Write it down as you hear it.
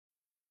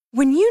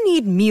When you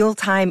need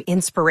mealtime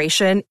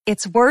inspiration,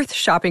 it's worth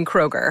shopping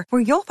Kroger,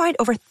 where you'll find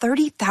over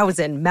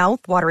 30,000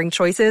 mouth-watering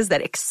choices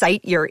that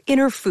excite your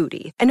inner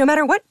foodie. And no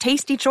matter what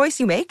tasty choice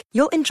you make,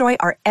 you'll enjoy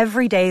our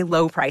everyday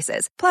low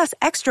prices, plus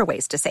extra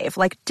ways to save,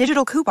 like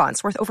digital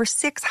coupons worth over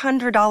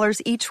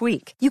 $600 each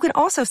week. You can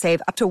also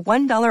save up to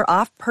 $1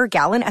 off per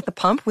gallon at the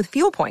pump with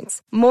fuel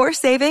points. More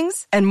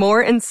savings and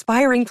more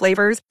inspiring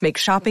flavors make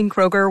shopping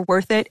Kroger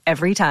worth it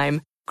every time.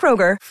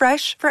 Kroger,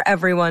 fresh for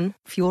everyone.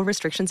 Fuel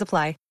restrictions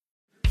apply.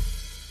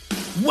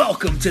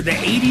 Welcome to the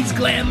 80s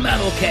Glam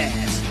Metal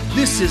Cast.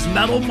 This is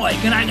Metal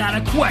Mike, and I got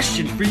a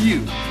question for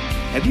you.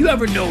 Have you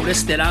ever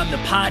noticed that on the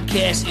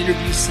podcast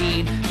interview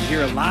scene, you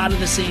hear a lot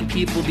of the same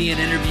people being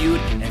interviewed,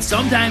 and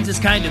sometimes it's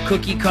kind of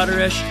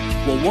cookie-cutter-ish?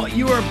 Well, what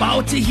you are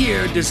about to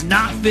hear does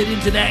not fit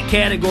into that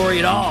category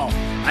at all.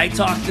 I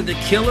talked to the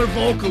killer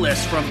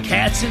vocalist from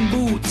Cats and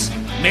Boots,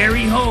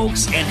 Mary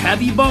Hoax, and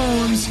Heavy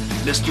Bones,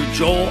 Mr.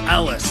 Joel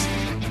Ellis.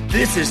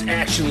 This is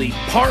actually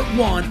part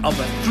one of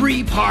a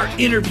 3-part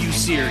interview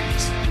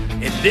series.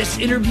 In this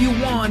interview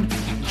one,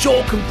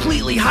 Joel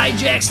completely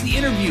hijacks the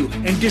interview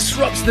and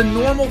disrupts the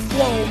normal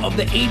flow of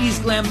the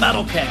 80s Glam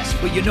Metal Cast.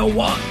 But you know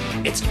what?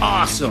 It's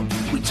awesome.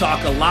 We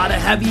talk a lot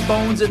of Heavy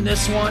Bones in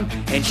this one,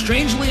 and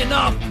strangely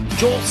enough,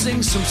 Joel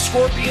sings some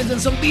Scorpions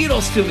and some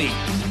Beatles to me.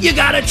 You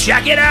gotta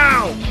check it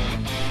out!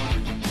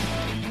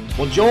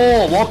 Well,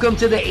 Joel, welcome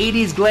to the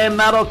 80s Glam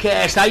Metal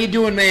Cast. How you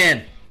doing,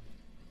 man?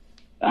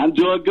 I'm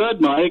doing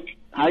good, Mike.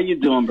 How you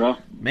doing, bro?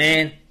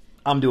 Man,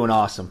 I'm doing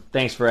awesome.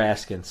 Thanks for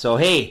asking. So,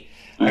 hey,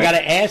 I got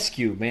to ask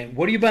you, man,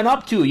 what have you been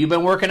up to? You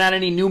been working on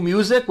any new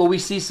music? Will we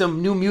see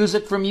some new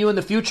music from you in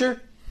the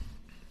future?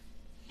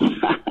 Well,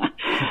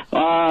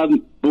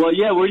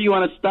 yeah, where do you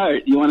want to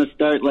start? You want to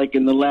start, like,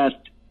 in the last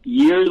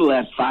year, the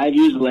last 5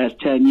 years, the last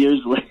 10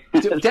 years?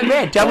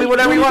 Man, tell me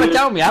whatever you want to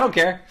tell me. I don't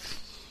care.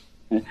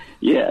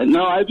 Yeah,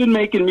 no, I've been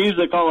making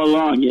music all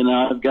along. You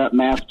know, I've got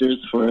masters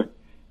for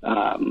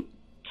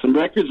some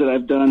records that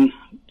I've done,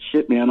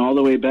 all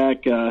the way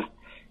back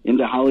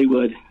into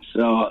Hollywood.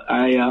 So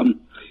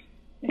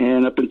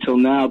and up until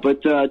now.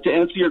 But to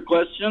answer your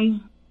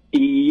question,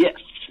 yes,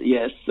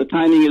 the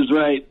timing is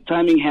right.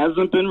 Timing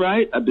hasn't been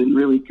right. I've been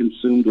really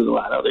consumed with a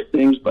lot of other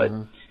things, but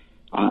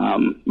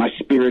my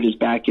spirit is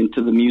back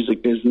into the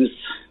music business.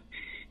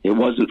 It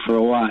wasn't for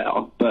a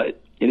while,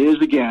 but it is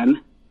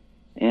again.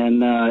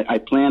 And I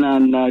plan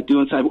on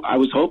doing. I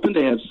was hoping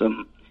to have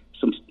some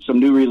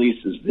new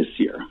releases this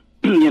year.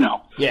 You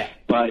know. Yeah.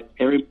 But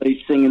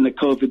everybody's singing the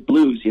COVID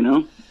blues, you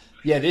know?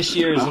 Yeah, this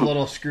year is a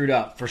little screwed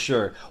up, for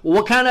sure.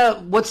 Well,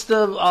 what's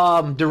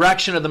the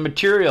direction of the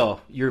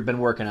material you've been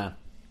working on?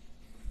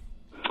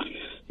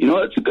 You know,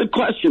 it's a good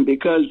question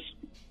because,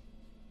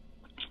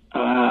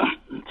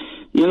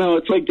 you know,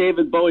 it's like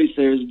David Bowie says,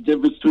 there's a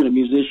difference between a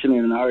musician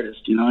and an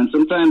artist, you know? And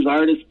sometimes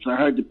artists are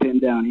hard to pin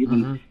down,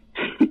 even,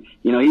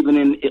 you know,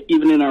 even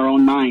in our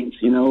own minds,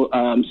 you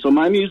know? So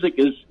my music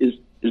is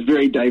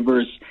very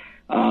diverse.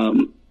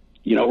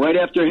 You know, right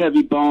after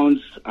Heavy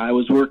Bones, I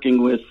was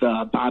working with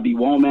Bobby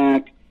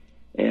Womack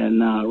and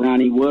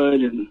Ronnie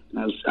Wood, and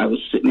I was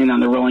sitting in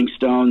on the Rolling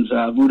Stones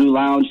Voodoo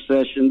Lounge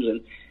sessions,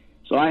 and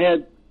so I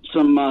had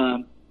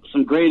some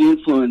great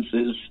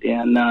influences,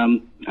 and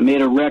I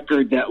made a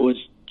record that was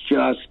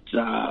just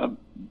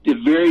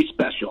very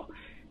special,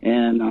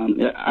 and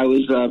I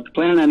was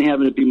planning on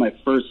having it be my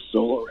first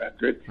solo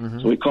record,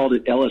 so we called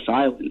it Ellis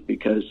Island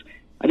because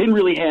I didn't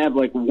really have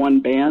like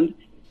one band.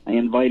 I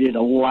invited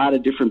a lot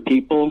of different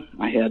people.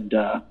 I had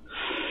Jam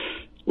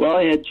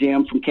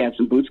from Cats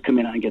and Boots come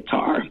in on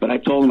guitar, but I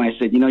told him, I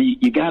said, you know,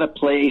 you got to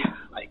play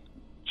like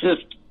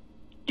just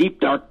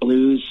deep dark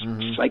blues,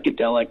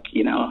 psychedelic,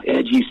 you know,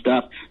 edgy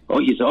stuff. Oh,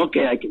 he said,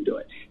 okay, I can do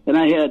it. Then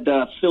I had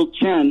Phil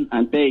Chen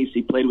on bass.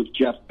 He played with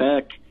Jeff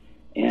Beck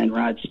and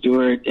Rod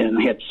Stewart, and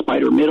I had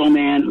Spider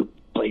Middleman who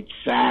played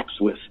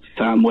sax with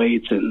Tom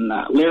Waits, and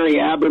Larry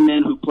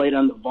Aberman, who played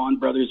on the Vaughan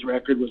Brothers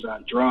record, was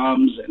on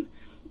drums, and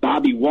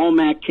Bobby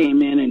Womack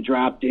came in and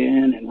dropped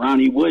in, and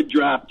Ronnie Wood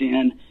dropped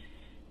in.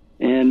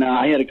 And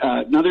I had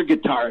another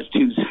guitarist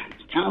who's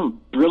kind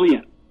of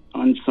brilliant,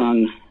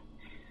 unsung,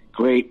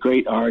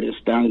 great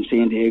artist down in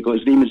San Diego.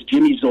 His name is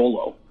Jimmy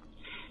Zolo.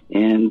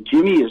 And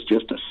Jimmy is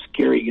just a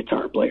scary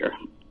guitar player.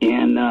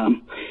 And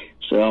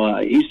so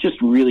he's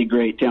just really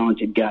great,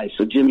 talented guy.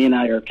 So Jimmy and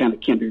I are kind of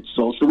kindred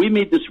souls. So we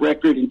made this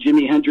record in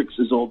Jimi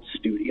Hendrix's old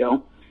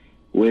studio,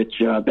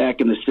 which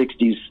back in the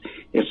 60s,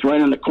 it's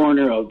right on the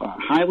corner of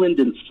Highland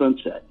and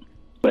Sunset.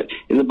 But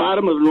in the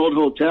bottom of an old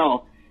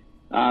hotel,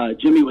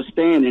 Jimmy was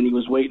staying, and he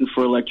was waiting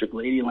for Electric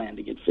Ladyland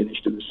to get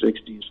finished in the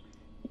 60s.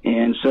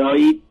 And so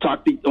he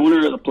talked the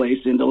owner of the place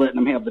into letting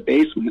him have the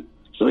basement.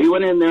 So he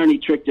went in there and he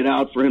tricked it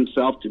out for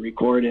himself to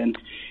record in.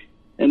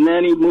 And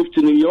then he moved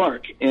to New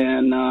York,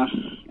 and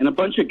a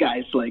bunch of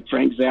guys like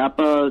Frank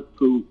Zappa,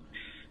 who,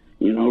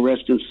 you know,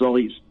 rest in soul,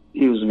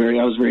 I was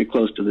very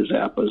close to the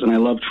Zappas, and I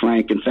loved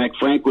Frank. In fact,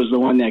 Frank was the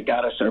one that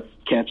got us our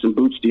Cats and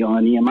Boots deal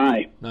on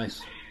EMI.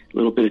 Nice. A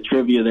little bit of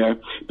trivia there.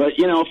 But,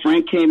 you know,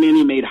 Frank came in,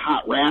 he made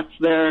Hot Rats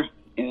there.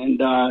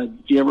 And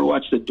if you ever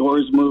watch the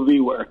Doors movie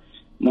where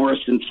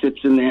Morrison sits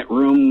in that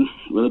room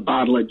with a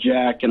bottle of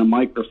Jack and a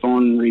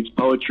microphone and reads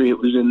poetry. It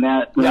was in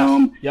that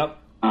room. Yep.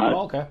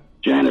 Okay.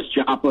 Janis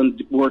Joplin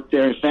worked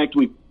there. In fact,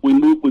 we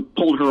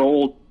pulled her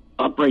old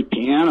upright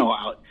piano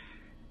out,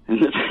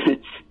 and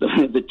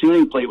the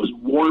tuning plate was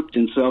warped,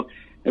 and so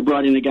I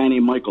brought in a guy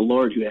named Michael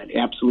Lord who had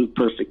absolute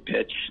perfect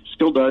pitch.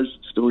 Still does,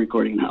 still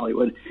recording in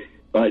Hollywood,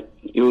 but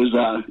it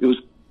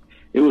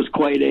was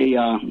quite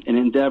an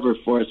endeavor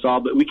for us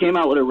all. But we came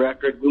out with a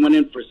record. We went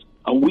in for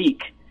a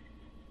week.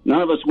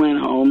 None of us went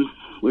home.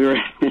 We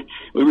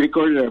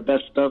recorded our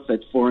best stuff at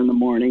 4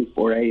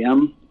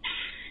 a.m.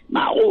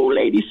 My old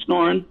lady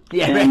snoring.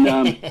 Yeah. And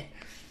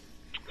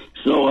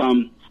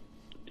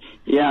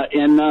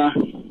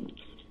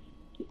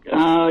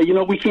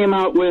we came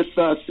out with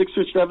 6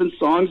 or 7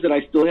 songs that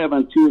I still have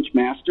on 2-inch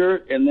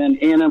master, and then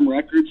A&M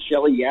Records,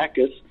 Shelly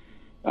Yakis,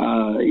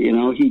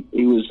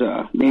 he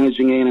was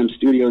managing A&M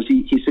Studios.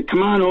 He said,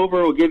 "Come on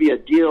over, we'll give you a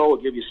deal,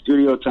 we'll give you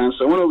studio time."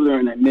 So I went over there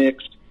and I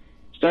mixed,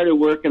 started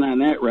working on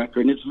that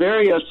record, and it's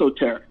very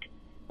esoteric.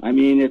 I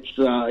mean,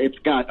 it's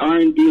got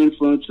R&B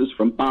influences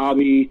from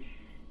Bobby.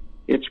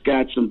 It's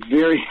got some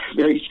very,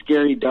 very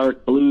scary,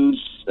 dark blues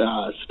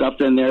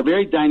stuff in there.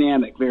 Very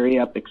dynamic, very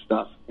epic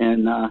stuff,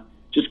 and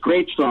just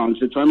great songs.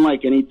 It's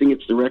unlike anything.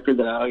 It's the record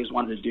that I always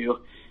wanted to do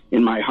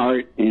in my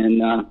heart.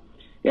 And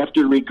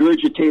after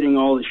regurgitating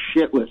all this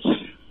shit with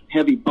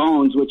Heavy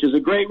Bones, which is a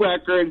great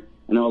record,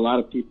 I know a lot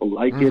of people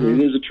like it. It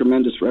is a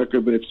tremendous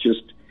record, but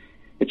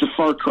it's a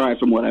far cry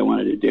from what I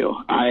wanted to do.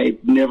 I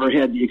never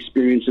had the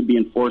experience of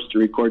being forced to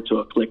record to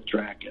a click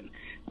track, and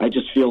I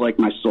just feel like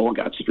my soul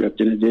got stripped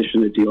in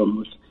addition to dealing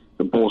with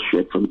the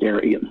bullshit from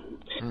Derry and,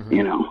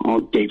 all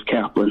Dave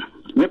Kaplan.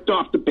 Ripped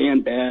off the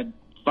band bad,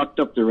 fucked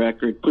up the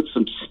record, put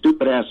some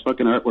stupid-ass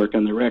fucking artwork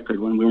on the record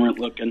when we weren't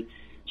looking.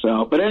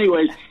 So, but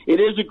anyways, it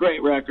is a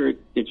great record.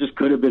 It just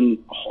could have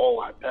been a whole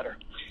lot better.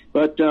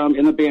 But,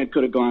 and the band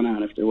could have gone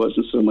on if there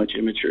wasn't so much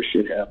immature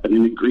shit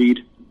happening and greed.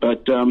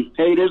 But,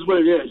 hey, it is what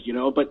it is,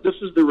 But this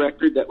is the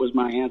record that was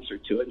my answer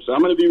to it. So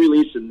I'm going to be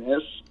releasing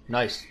this.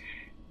 Nice.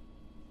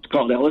 It's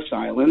called Ellis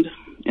Island.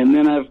 And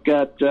then I've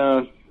got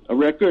a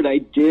record I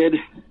did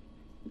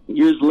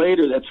years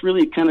later that's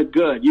really kind of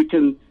good. You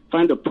can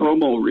find a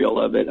promo reel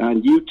of it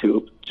on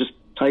YouTube. Just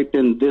type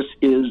in "This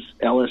Is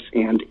Ellis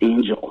and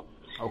Angel."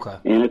 Okay.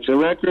 And it's a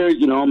record,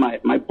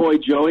 my boy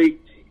Joey,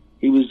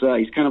 he's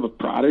kind of a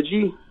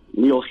prodigy,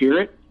 and you'll hear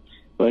it.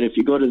 But if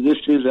you go to "This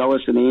Is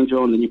Ellis and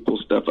Angel" and then you pull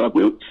stuff up,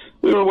 we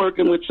were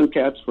working with some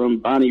cats from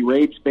Bonnie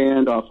Raitt's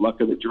band off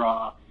Luck of the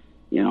Draw,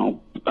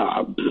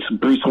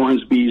 Bruce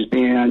Hornsby's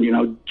band,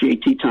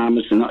 J.T.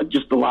 Thomas, and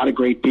just a lot of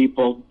great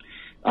people.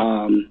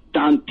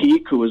 Don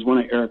Peake, who was one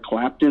of Eric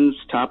Clapton's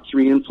top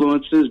 3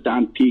 influences.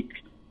 Don Peake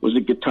was a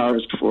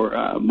guitarist for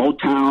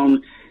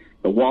Motown,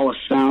 the Wall of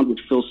Sound with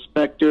Phil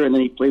Spector, and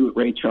then he played with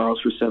Ray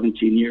Charles for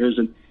 17 years.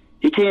 And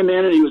he came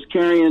in and he was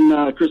carrying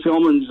Chris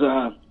Hillman's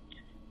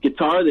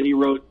guitar that he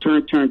wrote,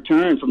 Turn, Turn,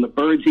 Turn, from the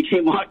Byrds. He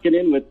came walking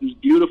in with this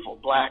beautiful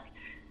black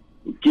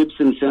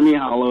Gibson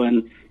semi-hollow,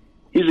 and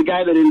he's the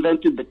guy that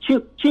invented the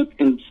chink, chink,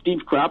 and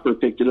Steve Cropper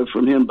picked it up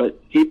from him. But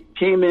he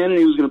came in and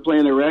he was going to play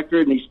on the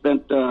record, and he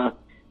spent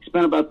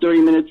about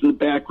 30 minutes in the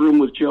back room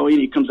with Joey,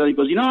 and he comes out, he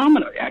goes, I'm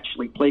going to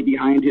actually play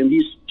behind him.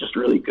 He's just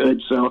really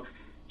good. So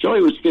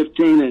Joey was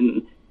 15,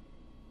 and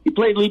he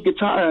played lead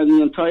guitar on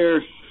the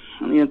entire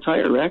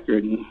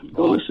record. And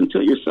go listen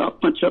to it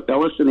yourself. Punch up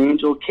Ellis and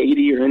Angel,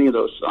 Katie, or any of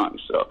those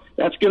songs. So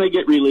that's going to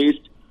get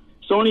released.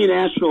 Sony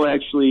Nashville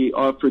actually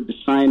offered to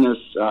sign us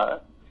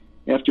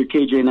after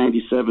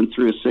KJ97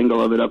 threw a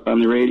single of it up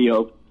on the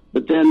radio.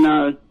 But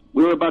then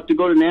we were about to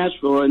go to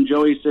Nashville, and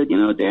Joey said,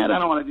 "Dad, I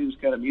don't want to do this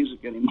kind of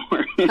music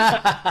anymore."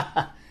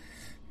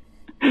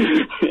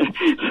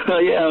 So,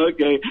 yeah,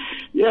 okay.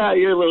 Yeah,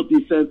 you're a little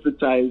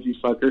desensitized, you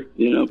fucker,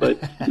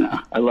 but no,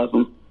 I love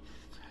him.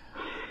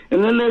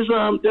 And then there's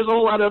a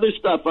whole lot of other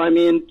stuff. I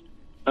mean,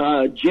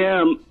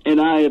 Jim and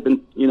I have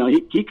been,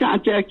 he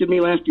contacted me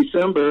last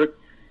December,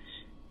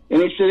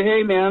 and he said,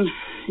 "Hey, man,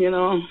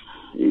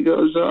 he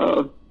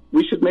goes,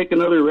 we should make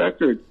another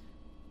record."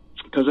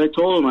 Because I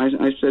told him,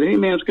 I said, "Hey,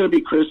 man, it's going to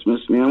be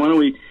Christmas, man. Why don't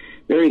we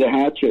bury the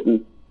hatchet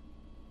and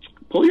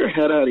pull your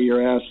head out of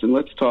your ass and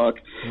let's talk."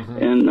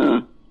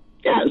 And,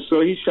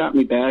 so he shot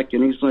me back,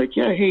 and he's like,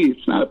 "Yeah, hey,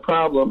 it's not a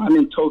problem. I'm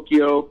in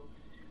Tokyo,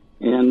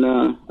 and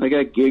I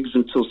got gigs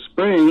until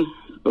spring,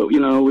 but,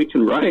 we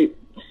can write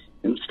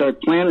and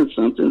start planning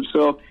something."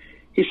 So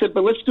he said,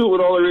 "But let's do it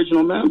with all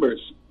original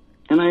members."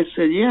 And I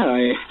said,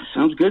 "Yeah,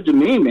 sounds good to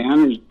me,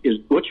 man. Is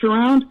Butch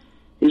around?"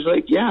 He's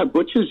like, "Yeah,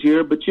 Butch is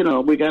here, but,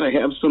 we got to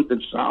have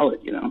something solid,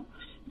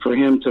 for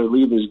him to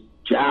leave his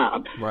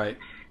job." Right.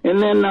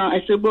 And then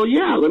I said, "Well,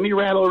 yeah, let me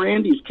rattle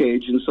Randy's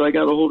cage." And so I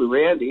got a hold of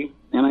Randy,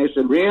 and I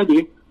said,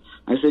 "Randy,"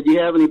 do you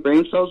have any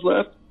brain cells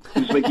left?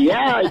 He's like,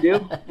 "Yeah, I do."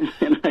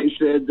 And I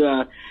said,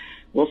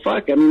 "Well,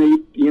 fuck, I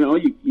mean,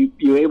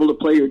 you able to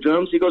play your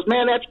drums?" He goes,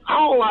 "Man, that's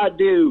all I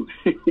do."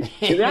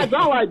 "That's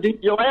all I do,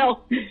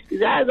 Joel."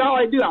 "That's all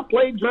I do. I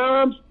play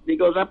drums." He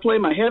goes, "I play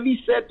my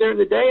heavy set during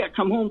the day. I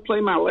come home and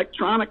play my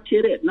electronic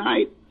kit at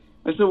night."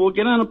 I said, well,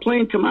 get on a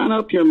plane, come on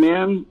up here,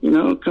 man. You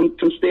know, come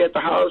stay at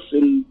the house,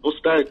 and we'll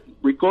start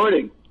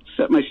recording,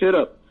 set my shit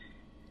up.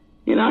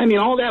 You know, I mean,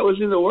 all that was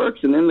in the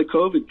works, and then the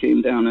COVID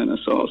came down on us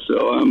all.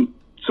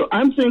 So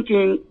I'm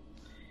thinking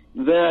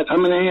that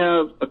I'm going to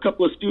have a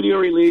couple of studio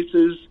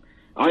releases.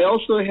 I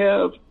also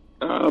have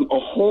a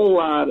whole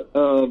lot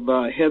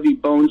of Heavy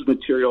Bones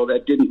material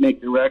that didn't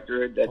make the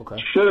record, that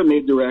should have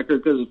made the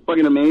record because it's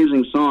fucking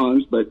amazing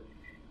songs, but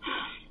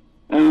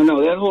I don't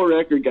know, that whole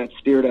record got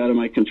steered out of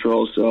my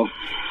control, so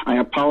I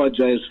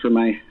apologize for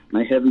my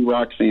heavy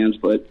rock fans,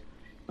 but,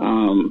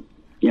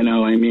 you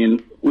know, I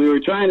mean, we were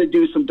trying to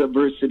do some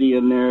diversity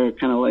in there,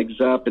 kind of like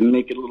Zepp, and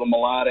make it a little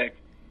melodic,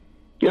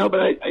 you know,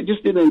 but I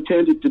just didn't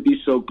intend it to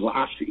be so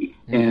glossy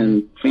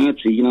and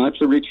fancy. You know,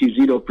 that's a Richie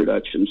Zito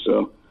production,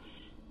 so,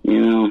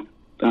 you know,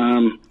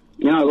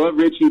 I love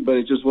Richie, but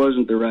it just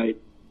wasn't the right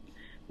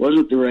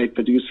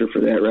producer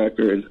for that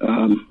record.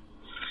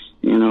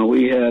 You know,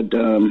 we had,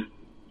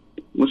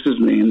 what's his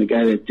name? The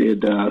guy that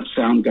did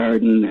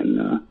Soundgarden,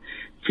 and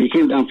he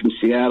came down from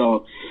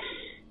Seattle,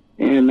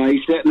 and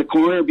he sat in the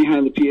corner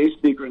behind the PA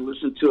speaker and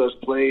listened to us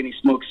play, and he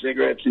smoked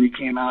cigarettes, and he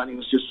came out, and he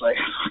was just like,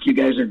 fuck, you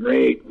guys are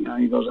great. You know,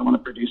 he goes, I want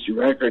to produce your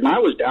record. And I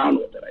was down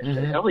with it. I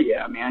said, hell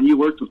yeah, man. You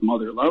worked with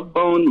Mother Love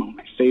Bone, one of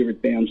my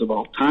favorite bands of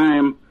all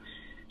time,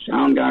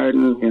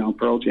 Soundgarden, you know,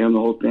 Pearl Jam, the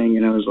whole thing,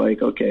 and I was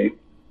like, okay.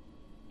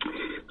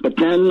 But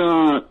then, you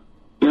know,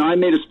 I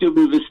made a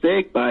stupid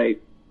mistake by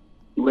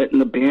letting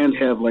the band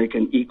have like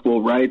an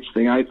equal rights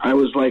thing. I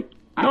was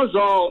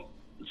all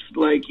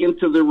like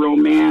into the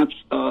romance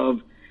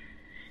of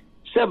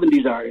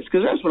 70s artists,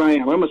 because that's what I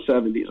am. I'm a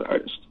 70s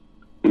artist.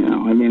 You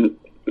know, I mean,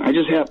 I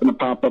just happen to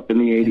pop up in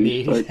the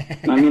 80s, but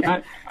I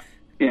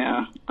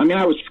mean,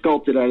 I was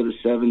sculpted out of the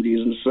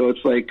 70s, and so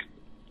it's like,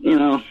 you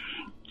know,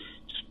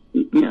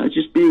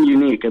 just being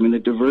unique. I mean, the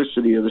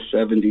diversity of the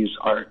 70s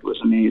art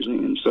was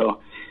amazing, and so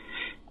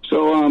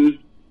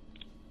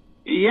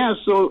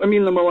I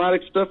mean, the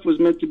melodic stuff was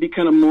meant to be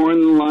kind of more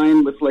in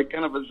line with like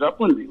kind of a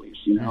Zeppelin release,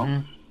 you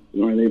know,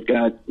 where they've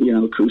got, you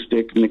know,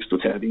 acoustic mixed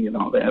with heavy and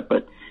all that,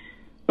 but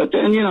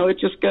then, you know, it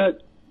just got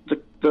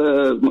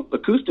the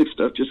acoustic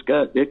stuff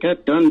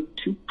got done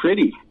too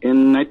pretty,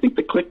 and I think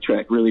the click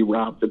track really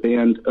robbed the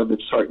band of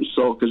its heart and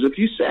soul, because if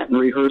you sat in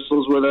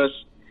rehearsals with us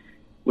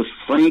with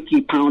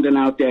Frankie pounding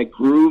out that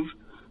groove,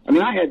 I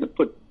mean, I had to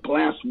put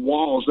glass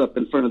walls up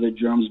in front of the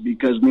drums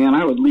because, man,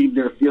 I would leave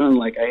there feeling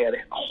like I had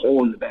a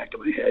hole in the back of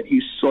my head.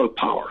 He's so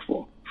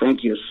powerful.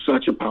 Frankie is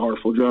such a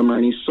powerful drummer,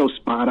 and he's so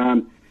spot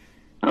on.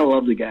 I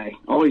love the guy.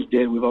 Always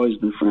did. We've always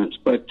been friends.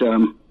 But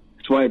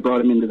that's why I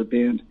brought him into the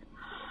band.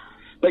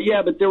 But,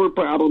 yeah, but there were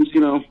problems,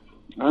 you know.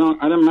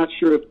 I'm not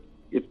sure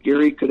if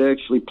Gary could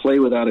actually play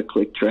without a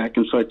click track,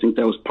 and so I think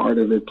that was part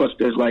of it. Plus,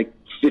 there's like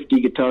 50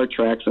 guitar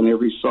tracks on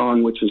every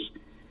song, which is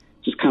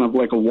just kind of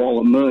like a wall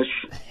of mush.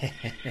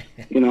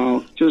 You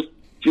know, just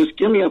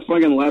give me a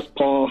fucking Les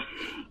Paul,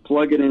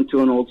 plug it into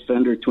an old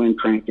Fender Twin,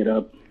 crank it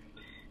up,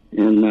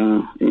 and,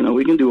 you know,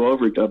 we can do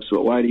overdubs,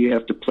 but why do you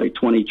have to play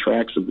 20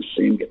 tracks of the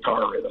same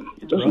guitar rhythm?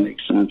 It doesn't make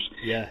sense.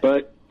 Yeah.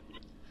 But,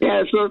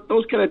 yeah, so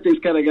those kind of things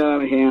kind of got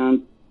out of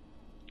hand.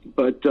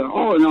 But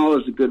all in all, it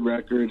was a good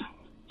record.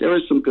 There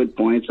were some good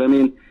points. I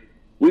mean,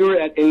 we were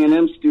at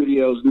A&M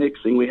Studios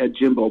mixing. We had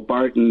Jimbo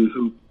Barton,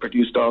 who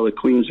produced all the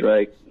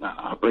Queensryche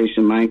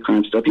Operation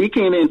Mindcrime stuff. He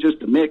came in just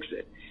to mix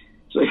it.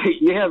 So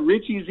you have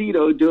Richie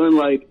Zito doing,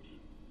 like,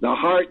 the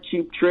Heart,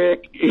 Cheap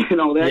Trick, you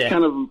know, that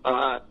kind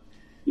of,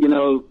 you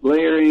know,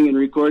 layering and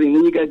recording.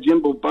 Then you got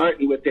Jimbo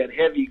Barton with that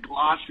heavy,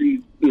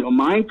 glossy, you know,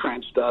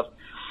 Mindcrime stuff.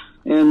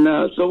 And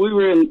so we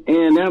were in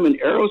A&M,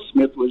 and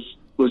Aerosmith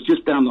was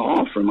just down the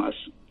hall from us.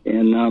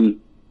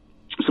 And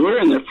so we were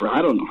in there for,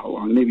 I don't know how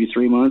long, maybe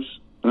 3 months.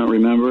 I don't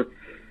remember.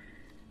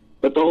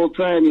 But the whole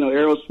time, you know,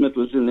 Aerosmith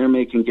was in there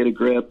making Get a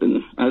Grip,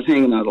 and I was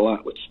hanging out a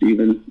lot with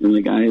Steven and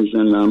the guys,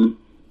 and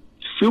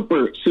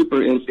super,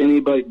 if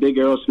anybody, big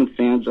Aerosmith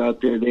fans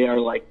out there, they are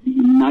like the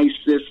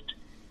nicest,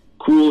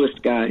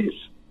 coolest guys.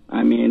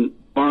 I mean,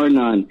 bar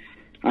none.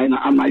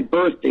 On my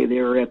birthday, they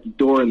were at the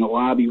door in the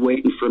lobby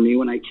waiting for me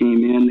when I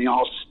came in. They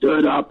all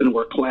stood up and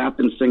were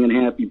clapping, singing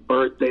happy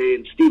birthday.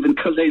 And Stephen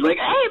Cuzze's like,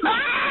 hey,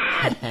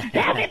 man,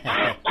 happy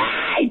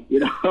birthday! You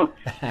know,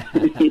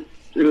 he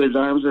threw his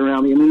arms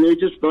around me. I mean, they're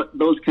just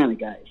those kind of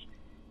guys.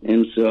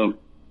 And so,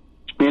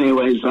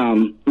 anyways,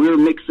 we were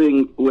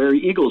mixing Where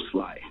Eagles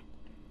Fly.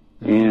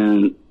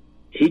 And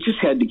he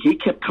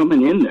kept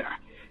coming in there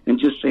and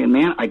just saying,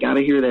 man, I got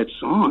to hear that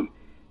song.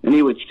 And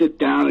he would sit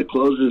down and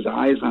close his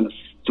eyes on a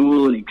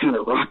stool, and he'd kind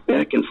of rock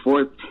back and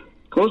forth,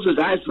 close his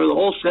eyes for the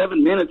whole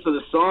 7 minutes of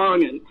the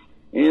song,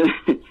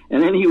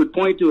 and then he would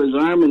point to his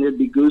arm, and there'd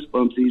be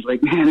goosebumps. He's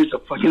like, man, it's a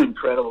fucking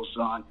incredible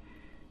song,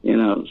 you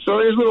know. So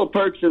there's little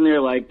perks in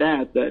there like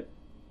that,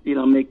 you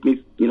know, make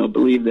me, you know,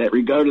 believe that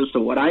regardless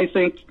of what I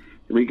think,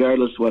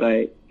 regardless of what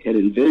I had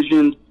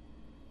envisioned,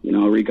 you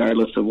know,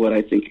 regardless of what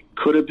I think it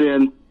could have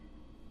been,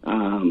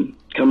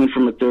 coming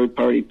from a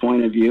third-party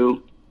point of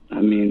view,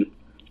 I mean,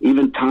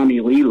 even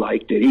Tommy Lee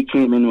liked it. He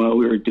came in while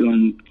we were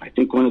doing, I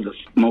think, one of the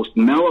most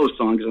mellow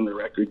songs on the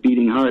record,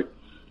 Beating Heart.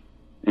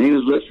 And he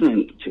was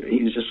listening to it.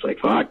 He was just like,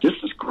 fuck, this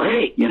is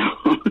great, you know.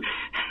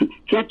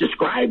 Can't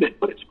describe it,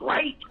 but it's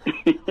great.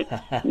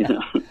 You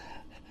know?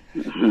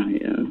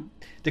 Yeah.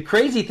 The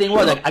crazy thing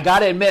was, I got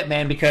to admit,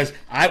 man, because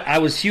I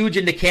was huge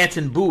into Cats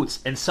and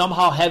Boots, and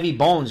somehow Heavy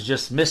Bones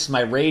just missed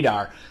my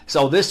radar.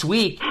 So this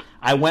week,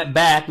 I went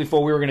back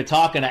before we were going to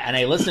talk, and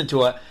I listened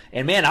to it,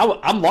 and man,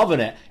 I'm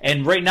loving it.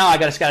 And right now, I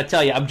just got to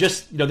tell you, I'm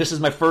just, this is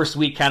my first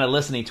week kind of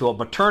listening to it,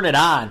 but Turn It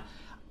On,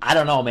 I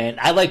don't know, man.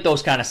 I like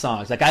those kind of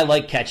songs. Like, I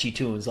like catchy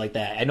tunes like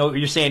that. I know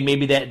you're saying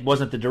maybe that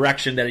wasn't the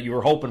direction that you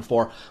were hoping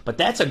for, but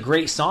that's a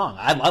great song.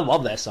 I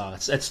love that song.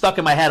 It's stuck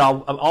in my head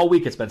all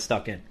week. It's been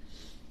stuck in.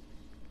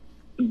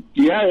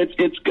 Yeah,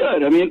 it's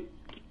good. I mean,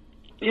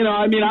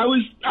 I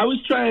was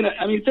trying to.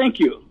 I mean, thank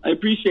you. I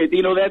appreciate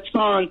it. That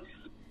song.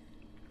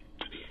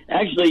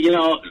 Actually,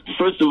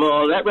 first of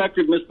all, that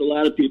record missed a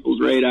lot of people's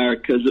radar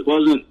because it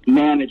wasn't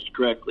managed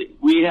correctly.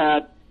 We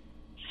had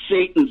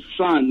Satan's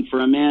son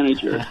for a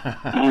manager,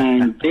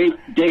 and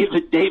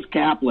Dave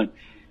Kaplan.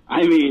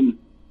 I mean,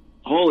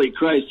 holy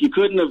Christ! You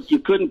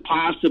couldn't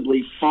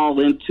possibly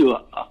fall into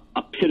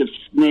a pit of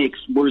snakes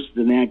worse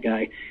than that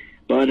guy.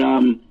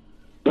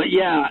 But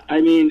yeah,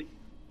 I mean,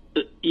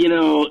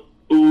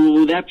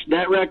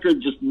 that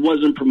record just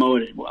wasn't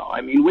promoted well.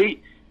 I mean,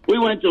 we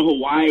went to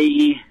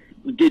Hawaii,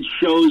 we did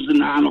shows in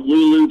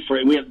Honolulu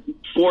we had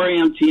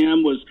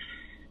 4AMTM was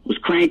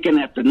cranking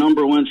at the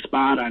 #1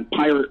 spot on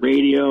pirate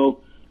radio,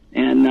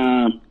 and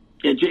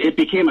it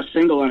became a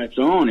single on its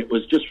own. It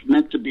was just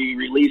meant to be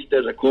released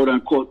as a quote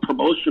unquote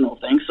promotional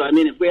thing. So I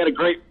mean, if we had a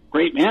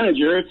great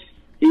manager,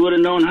 he would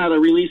have known how to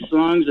release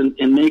songs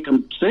and make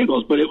them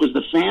singles. But it was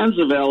the fans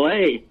of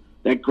LA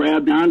that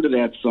grabbed onto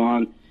that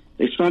song.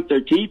 They sunk their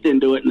teeth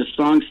into it, and the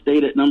song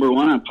stayed at #1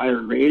 on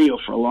pirate radio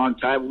for a long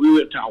time. We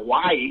went to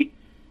Hawaii,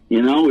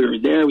 we were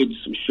there, we did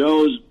some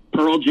shows,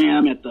 Pearl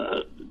Jam at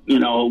the,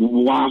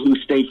 Oahu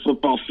State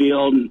football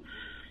field, and,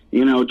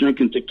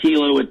 drinking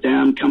tequila with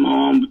them, come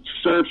home,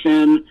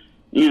 surfing,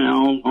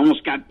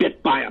 almost got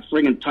bit by a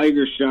friggin'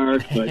 tiger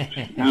shark, but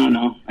I don't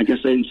know. I guess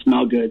I didn't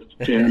smell good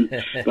to him,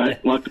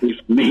 but luckily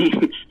for me.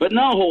 But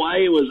no,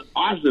 Hawaii was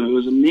awesome. It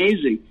was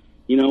amazing.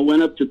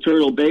 Went up to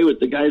Turtle Bay with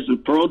the guys in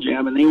Pearl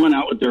Jam, and they went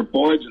out with their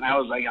boards, and I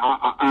was like,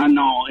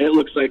 no, it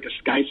looks like a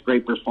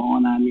skyscraper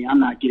falling on me. I'm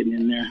not getting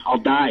in there. I'll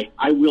die.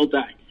 I will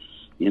die.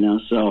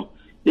 So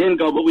didn't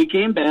go, but we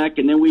came back,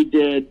 and then we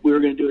were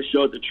going to do a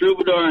show at the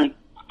Troubadour, and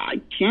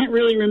I can't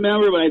really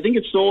remember, but I think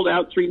it sold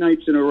out 3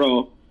 nights in a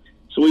row.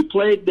 So we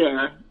played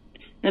there,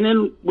 and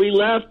then we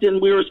left,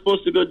 and we were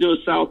supposed to go do a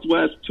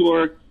Southwest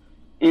tour,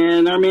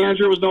 and our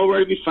manager was nowhere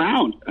to be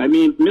found. I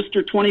mean,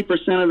 Mr.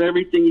 20% of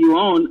everything you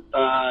own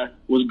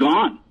was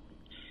gone.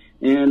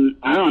 And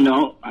I don't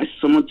know.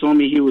 Someone told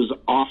me he was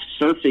off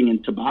surfing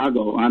in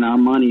Tobago on our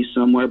money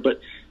somewhere.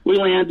 But we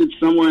landed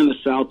somewhere in the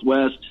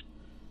Southwest,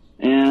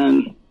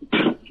 and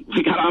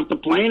we got off the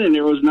plane, and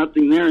there was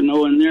nothing there, no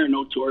one there,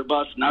 no tour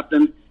bus,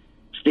 nothing.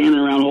 Standing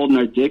around holding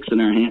our dicks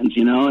in our hands,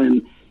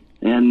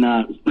 and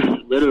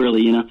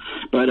literally,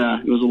 But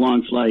it was a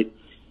long flight.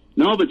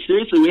 No, but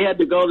seriously, we had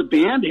to go. The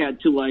band had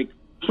to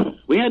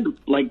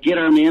get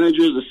our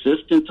manager's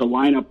assistant to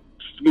line up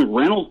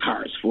rental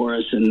cars for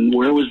us, and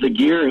where was the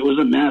gear? It was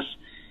a mess.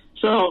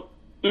 So,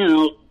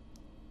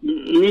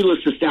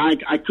 needless to say,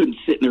 I couldn't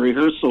sit in the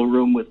rehearsal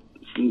room with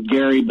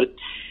Gary, but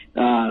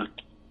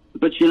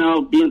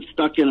being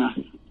stuck in a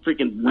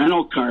freaking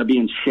rental car,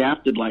 being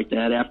shafted like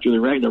that after the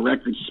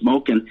record's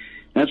smoking,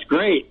 that's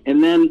great.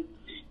 And then,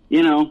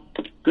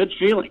 good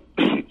feeling.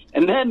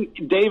 And then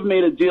Dave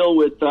made a deal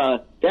with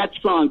that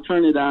song,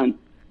 Turn It On.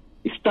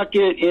 He stuck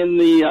it in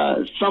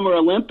the Summer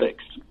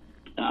Olympics.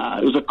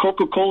 It was a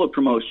Coca-Cola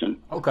promotion.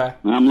 Okay.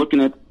 I'm looking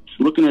at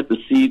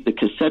the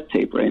cassette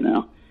tape right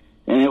now,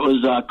 and it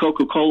was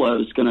Coca-Cola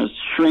was going to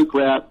shrink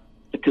wrap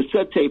the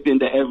cassette tape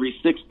into every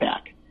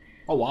 6-pack.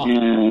 Oh wow!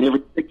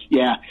 And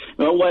yeah.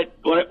 Well, what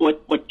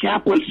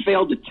Kaplan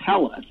failed to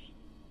tell us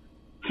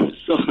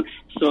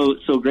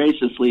so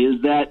graciously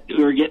is that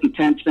we were getting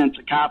 10 cents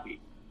a copy.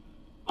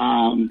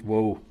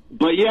 Whoa.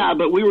 But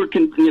we were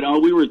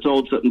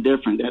told something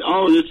different, that,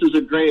 this is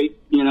a great,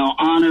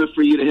 honor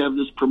for you to have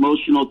this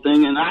promotional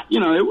thing. And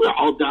we're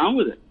all down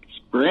with it. It's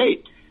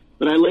great.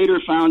 But I later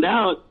found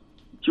out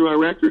through our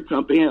record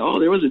company,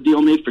 there was a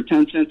deal made for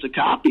 10 cents a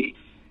copy.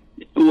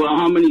 Well,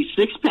 how many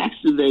 6-packs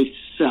did they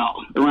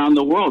sell around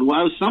the world? Well,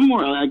 I was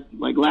somewhere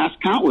like last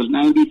count was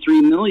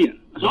 93 million.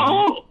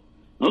 So,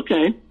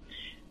 okay.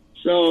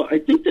 So I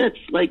think that's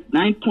like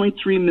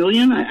 9.3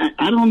 million.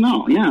 I don't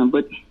know. Yeah,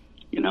 but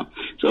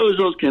so it was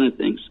those kind of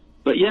things.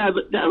 But yeah,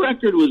 but that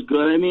record was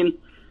good. I mean,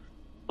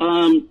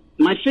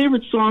 my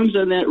favorite songs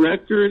on that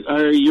record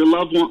are Your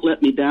Love Won't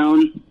Let Me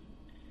Down,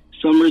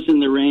 Summers in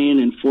the Rain,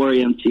 and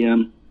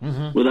 4AMTM,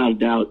 without a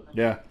doubt.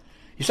 Yeah.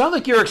 You sound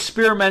like you're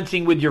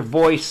experimenting with your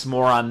voice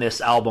more on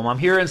this album. I'm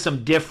hearing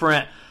some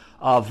different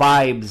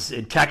vibes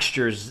and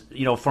textures,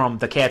 from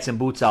the Cats and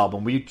Boots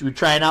album. Were you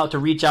trying out to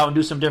reach out and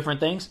do some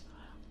different things?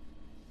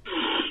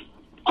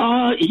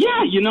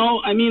 Yeah,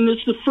 I mean,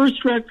 it's the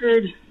first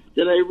record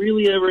that I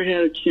really ever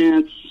had a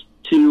chance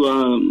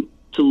to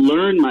to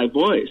learn my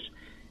voice.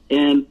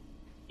 And,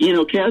 you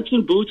know, Cats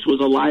and Boots was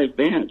a live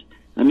band.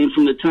 I mean,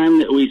 from the time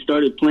that we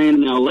started playing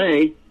in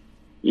L.A.,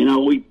 you know,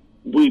 we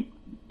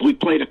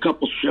played a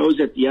couple shows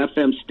at the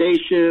FM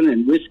station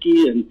and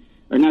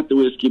or not the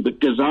Whiskey, but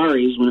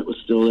Gazzari's when it was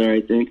still there,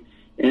 I think.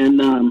 And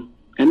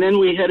then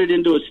we headed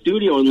into a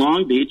studio in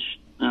Long Beach,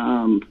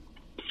 in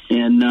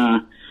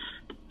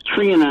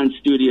Trianon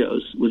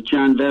Studios with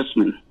John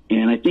Vestman.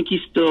 And I think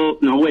he's still,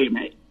 no, wait a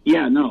minute.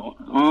 Yeah, no.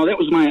 Oh, that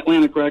was my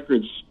Atlantic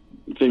Records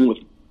thing with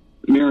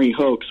Mary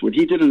Hoax, where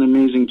he did an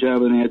amazing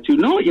job in that too.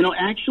 No, you know,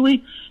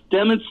 actually,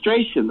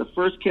 Demonstration, the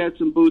first Cats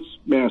and Boots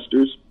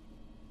masters,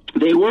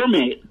 they were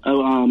made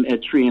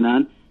at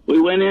Trianon. We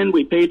went in,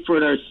 we paid for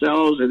it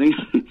ourselves. I think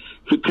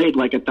we paid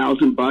like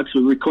 $1,000.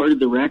 We recorded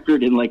the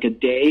record in like a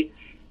day,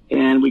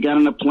 and we got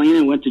on a plane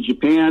and went to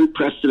Japan,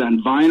 pressed it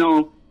on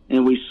vinyl,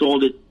 and we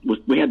sold it.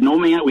 We had no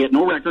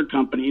record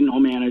company, no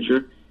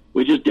manager.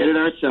 We just did it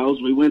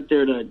ourselves. We went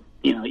there to,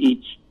 you know,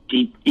 eat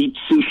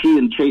sushi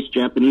and chase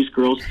Japanese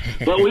girls,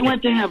 but we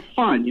went to have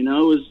fun. You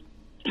know, it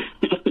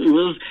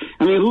was.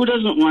 I mean, who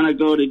doesn't want to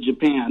go to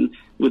Japan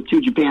with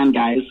two Japan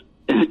guys,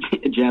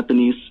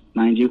 Japanese,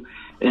 mind you,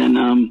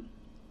 and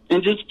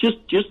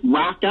just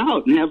rock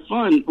out and have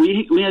fun.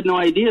 We had no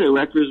idea the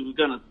record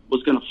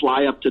was gonna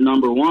fly up to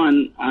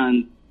 #1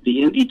 on the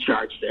indie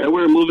charts. There,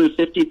 we were moving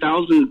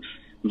 50,000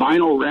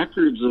 vinyl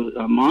records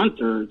a month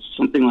or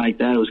something like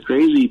that. It was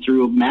crazy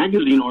through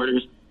magazine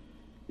orders.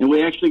 And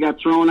we actually got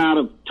thrown out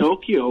of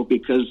Tokyo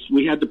because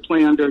we had to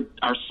play under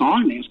our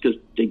song names because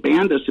they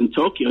banned us in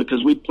Tokyo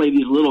because we'd play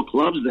these little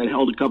clubs that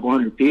held a couple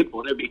hundred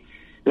people. And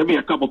there'd be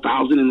a couple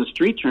thousand in the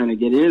street trying to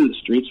get in. The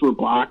streets were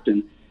blocked.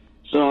 And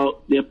so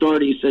the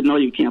authorities said, no,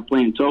 you can't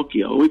play in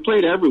Tokyo. We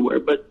played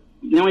everywhere. But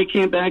then we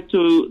came back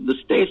to the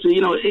States.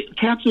 You know,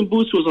 Cats and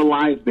Boots was a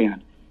live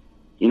band.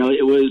 You know,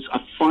 it was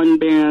a fun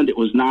band. It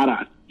was not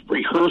a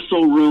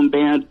rehearsal room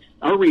band.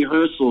 Our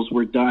rehearsals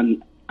were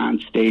done on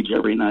stage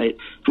every night.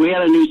 If we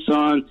had a new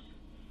song,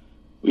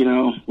 you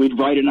know, we'd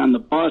write it on the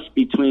bus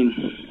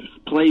between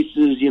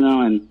places, you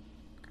know, and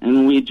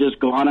then we'd just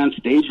go out on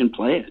stage and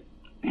play it,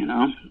 you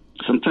know.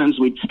 Sometimes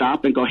we'd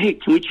stop and go, hey,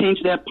 can we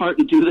change that part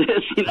and do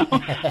this, you know? All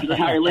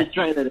right, let's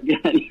try that again.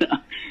 You know?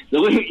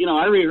 So, you know,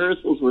 our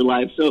rehearsals were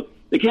live. So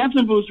the Cats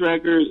and Boots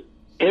record,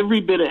 every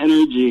bit of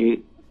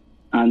energy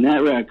on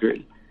that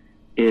record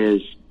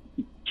is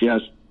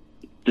just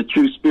the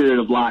true spirit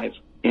of live.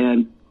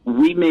 And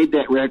we made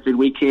that record.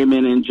 We came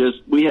in and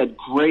we had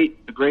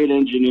a great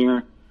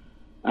engineer,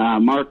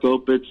 Mark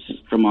Opitz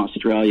from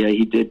Australia.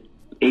 He did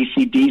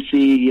AC/DC,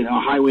 you know,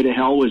 Highway to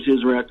Hell was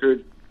his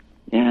record.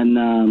 And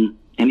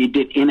he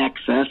did In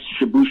Excess,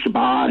 Shabu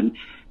Shaba, and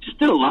just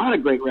did a lot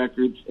of great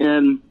records.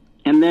 And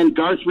then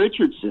Garth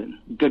Richardson.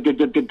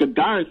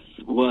 Garth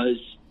was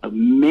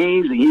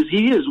amazing.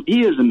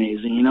 He is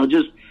amazing. You know,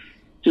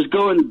 just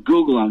go and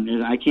Google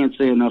him. I can't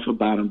say enough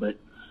about him, but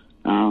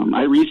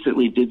I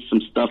recently did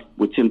some stuff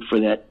with him for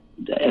the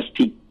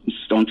ST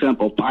Stone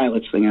Temple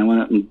Pilots thing. I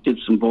went up and did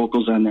some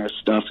vocals on their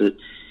stuff,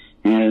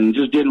 and it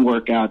just didn't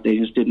work out. They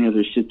just didn't have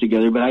their shit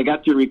together. But I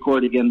got to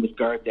record again with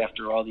Garth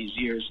after all these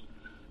years,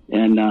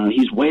 and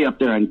he's way up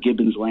there on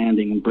Gibbons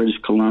Landing in British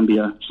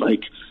Columbia. It's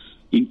like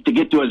to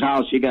get to his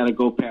house, you got to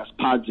go past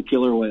pods of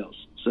killer whales.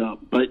 So,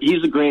 but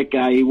he's a great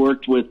guy. He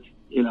worked with,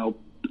 you know,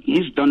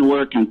 he's done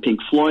work on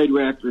Pink Floyd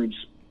records.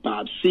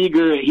 Bob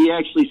Seger, he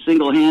actually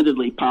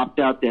single-handedly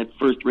popped out that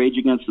first Rage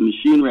Against the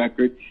Machine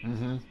record.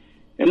 Mm-hmm.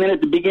 And then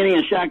at the beginning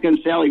of Shotgun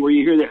Sally, where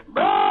you hear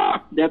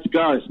that, that's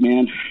Garth,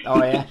 man.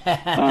 Oh,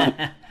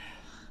 yeah.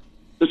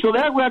 So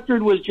that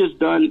record was just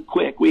done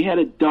quick. We had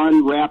it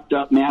done, wrapped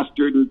up,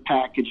 mastered, and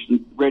packaged,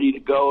 and ready to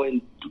go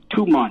in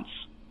 2 months.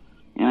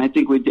 And I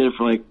think we did it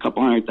for like a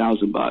couple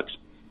 $100,000.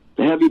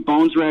 The Heavy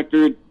Bones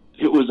record,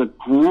 it was a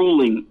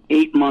grueling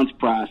 8-month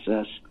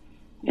process.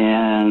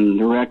 And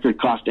the record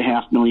cost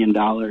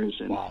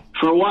 $500,000. And wow.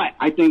 For what?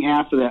 I think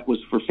half of that was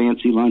for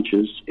fancy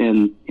lunches,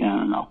 and I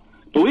don't know.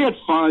 But we had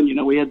fun. You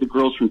know, we had the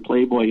girls from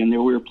Playboy in there.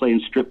 We were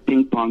playing strip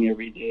ping pong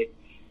every day.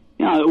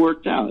 Yeah, it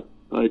worked out.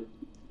 But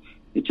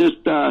it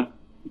just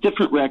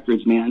different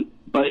records, man.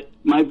 But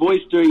my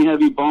voice during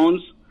Heavy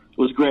Bones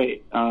was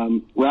great.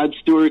 Rod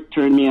Stewart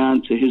turned me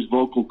on to his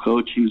vocal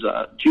coach. He was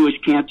a Jewish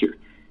cantor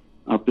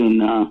up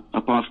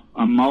off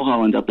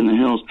Mulholland, up in the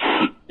hills,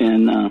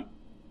 and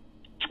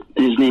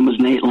his name was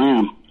Nate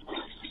Lamb.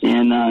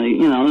 And,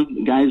 you know,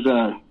 the guy's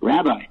a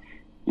rabbi.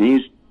 And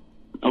he's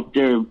up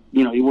there,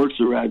 you know, he works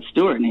with Rod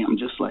Stewart. And I'm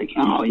just like,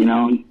 oh, you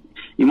know,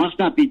 you must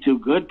not be too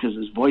good because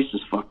his voice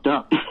is fucked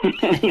up.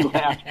 And he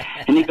laughed.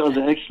 And he goes,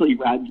 actually,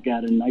 Rod's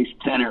got a nice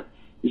tenor.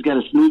 He's got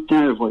a smooth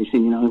tenor voice.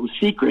 And, you know, it was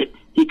secret.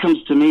 He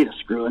comes to me to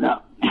screw it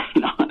up.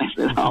 You know, and I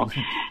said, oh.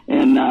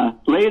 And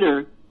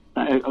later,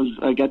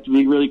 I got to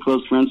be really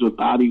close friends with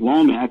Bobby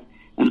Womack.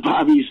 And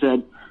Bobby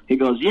said, he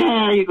goes,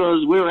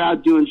 we were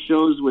out doing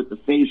shows with the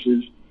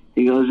Faces.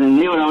 He goes, and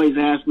they would always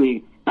ask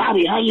me,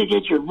 Bobby, how you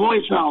get your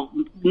voice all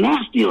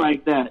nasty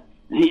like that?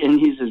 And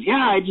he says,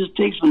 yeah, I just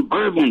take some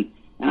bourbon,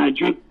 and I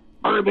drink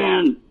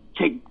bourbon,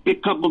 take a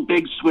couple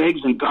big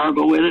swigs and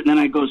gargle with it, and then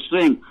I go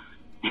sing.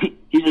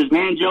 he says,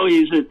 man, Joe,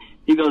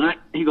 he goes,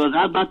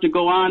 I'm about to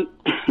go on,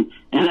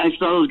 and I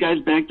saw those guys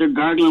back there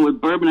gargling with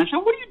bourbon. I said,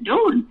 what are you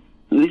doing?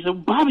 And they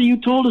said, Bobby, you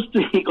told us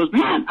to. He goes,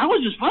 man, I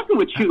was just fucking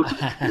with you.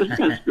 I was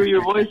trying to screw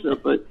your voice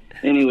up. But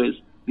anyways,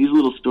 these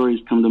little stories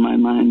come to my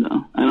mind,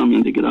 though. I don't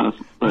mean to get off,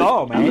 but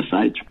on the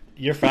side.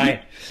 You're fine.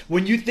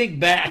 When you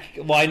think back,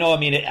 well, I know,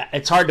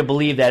 it's hard to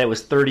believe that it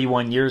was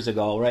 31 years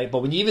ago, right?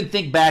 But when you even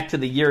think back to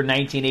the year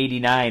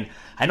 1989,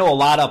 I know a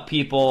lot of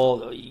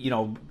people,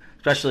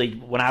 especially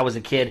when I was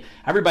a kid,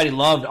 everybody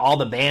loved all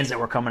the bands that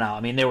were coming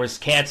out. There was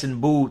Cats and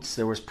Boots,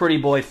 there was Pretty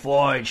Boy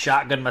Floyd,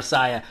 Shotgun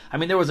Messiah.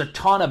 There was a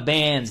ton of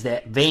bands,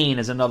 that Vane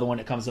is another one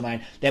that comes to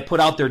mind, that put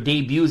out their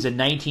debuts in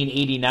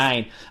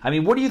 1989.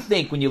 What do you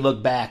think when you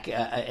look back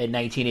at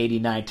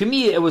 1989? To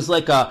me, it was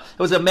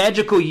a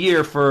magical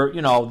year for,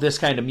 this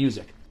kind of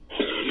music.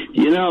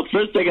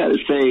 First I got to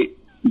say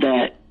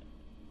that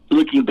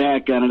looking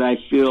back on it, I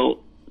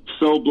feel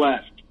so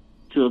blessed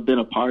to have been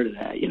a part of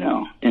that,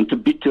 and to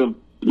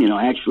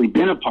actually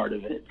been a part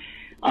of it.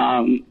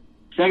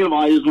 Second of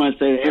all, I just want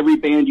to say that every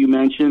band you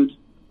mentioned,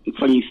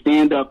 from you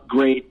stand up,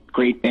 great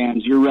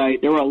bands. You're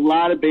right. There were a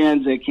lot of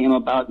bands that came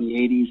about in the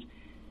 80s,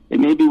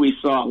 and maybe we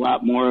saw a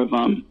lot more of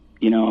them,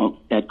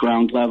 at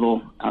ground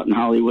level out in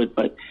Hollywood.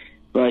 But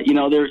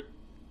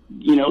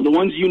the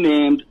ones you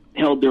named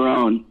held their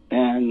own,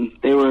 and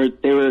they were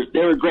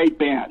great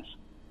bands.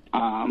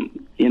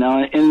 And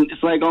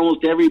it's like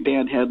almost every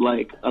band had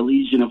like a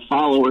legion of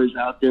followers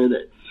out there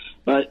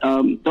but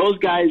those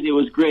guys, it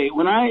was great.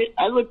 When I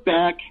look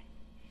back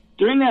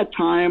during that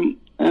time,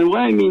 and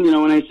what I mean,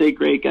 when I say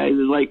great guys,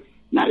 is like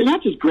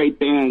not just great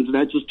bands,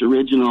 not just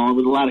original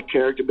with a lot of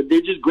character, but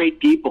they're just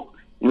great people.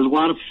 It was a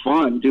lot of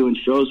fun doing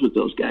shows with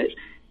those guys.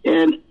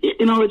 And,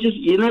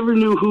 you never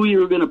knew who you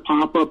were going to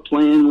pop up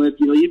playing with.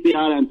 You'd be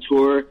out on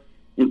tour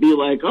and be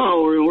like,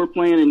 oh, we're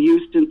playing in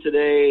Houston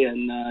today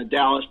and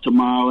Dallas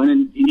tomorrow. And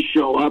then you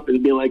show up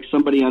and be like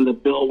somebody on the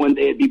bill. One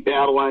day it'd be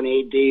Battle on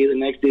AD. The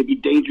next day it'd be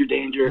Danger.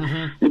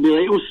 Mm-hmm. It'd be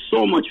like, it was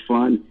so much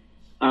fun.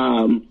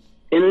 And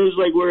it was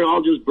like we're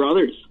all just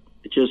brothers,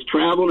 just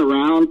traveling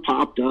around,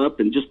 popped up,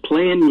 and just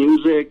playing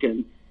music.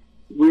 And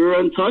we were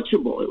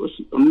untouchable. It was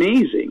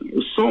amazing. It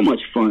was so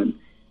much fun.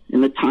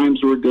 And the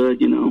times were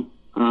good, and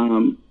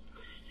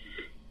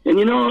it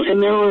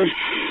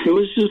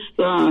was just,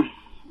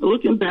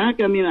 looking back,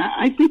 I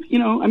think,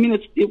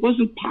 it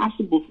wasn't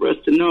possible for us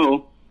to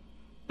know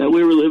that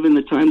we were living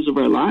the times of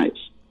our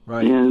lives.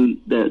 Right.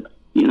 And that,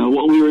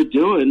 what we were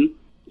doing,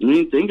 we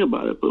didn't think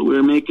about it, but we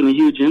were making a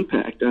huge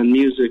impact on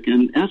music.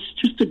 And that's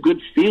just a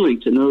good feeling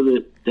to know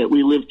that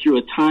we lived through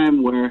a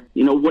time where,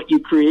 what you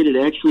created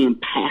actually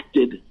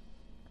impacted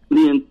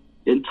the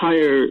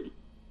entire,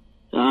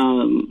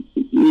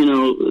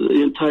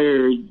 the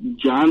entire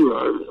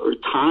genre or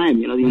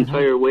time, the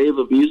entire wave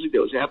of music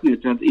that was happening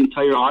at the time, the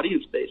entire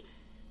audience base.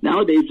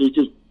 Nowadays, there's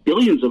just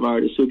billions of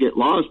artists who get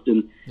lost,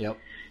 and it's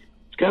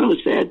kind of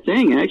a sad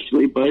thing,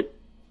 actually. But,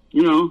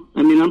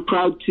 I'm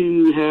proud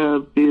to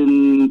have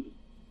been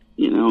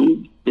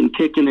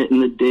kicking it in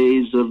the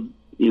days of,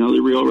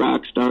 the real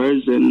rock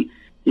stars and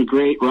the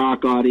great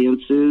rock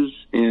audiences.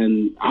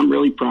 And I'm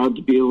really proud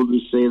to be able to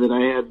say that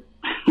I had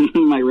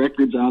my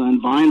records out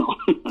on vinyl.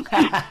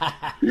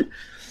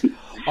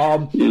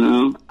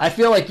 I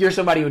feel like you're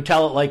somebody who would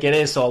tell it like it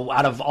is. So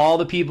out of all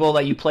the people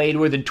that you played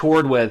with and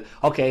toured with,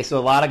 okay, so a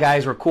lot of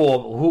guys were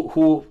cool.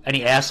 Who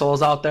any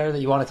assholes out there that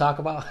you want to talk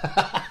about?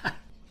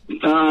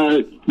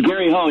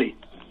 Gary Hoey.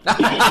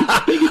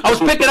 I was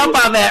picking up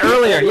on that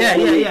earlier.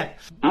 Yeah.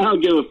 I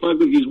don't give a fuck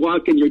if he's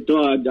walking your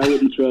dog. I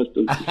wouldn't trust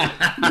him.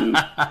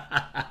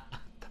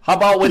 How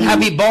about with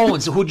Heavy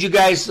Bones? Who'd you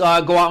guys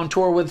go out and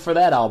tour with for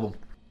that album?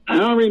 I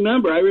don't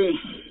remember.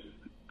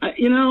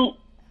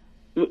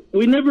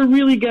 We never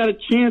really got a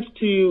chance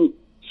to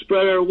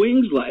spread our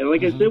wings live.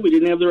 Like I said, we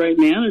didn't have the right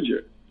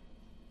manager.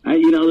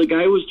 The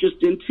guy was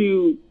just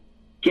into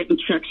getting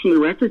checks from the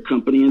record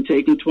company and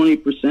taking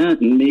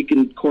 20% and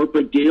making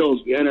corporate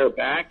deals behind our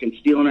back and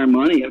stealing our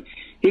money. And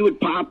he would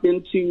pop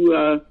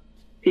into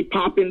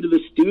the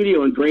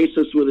studio and grace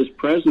us with his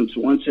presence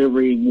once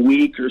every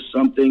week or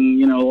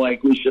something,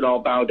 like we should all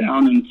bow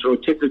down and throw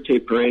ticker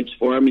tape parades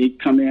for him. He'd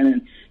come in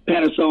and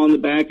pat us all in the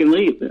back and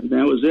leave. And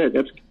that was it.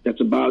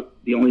 That's about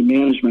the only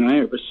management I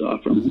ever saw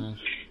from him.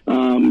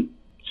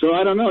 So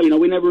I don't know.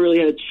 We never really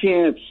had a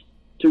chance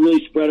to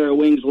really spread our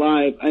wings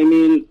live.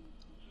 In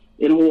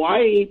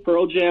Hawaii,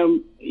 Pearl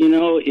Jam,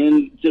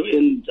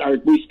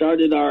 we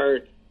started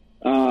our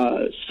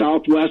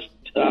Southwest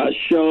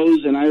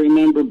shows, and I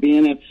remember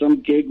being at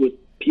some gig with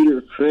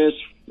Peter Criss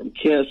from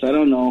Kiss. I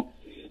don't know.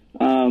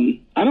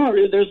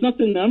 There's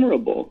nothing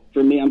memorable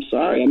for me. I'm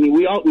sorry.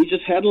 We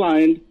just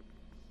headlined.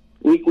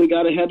 We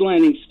got a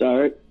headlining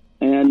start,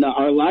 and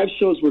our live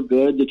shows were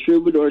good. The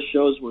Troubadour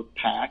shows were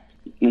packed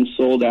and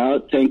sold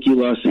out. Thank you,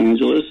 Los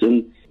Angeles.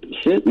 And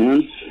shit,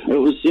 man. It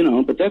was,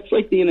 but that's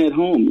like being at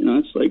home.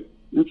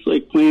 It's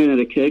like playing at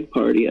a keg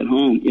party at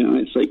home.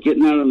 It's like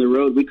getting out on the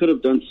road. We could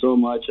have done so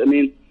much.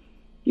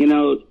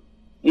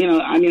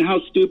 How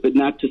stupid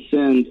not to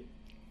send,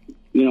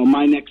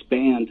 my next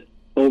band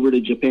over to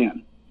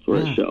Japan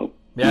for a show.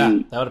 Yeah,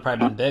 that would have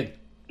probably been big.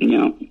 You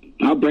know,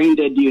 how brain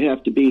dead do you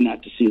have to be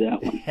not to see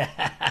that one?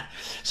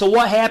 So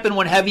what happened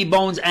when Heavy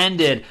Bones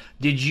ended?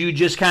 Did you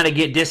just kind of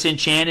get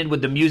disenchanted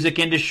with the music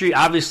industry?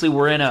 Obviously,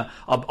 we're in a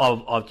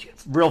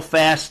real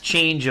fast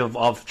change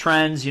of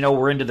trends. You know,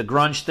 we're into the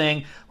grunge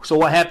thing. So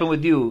what happened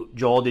with you,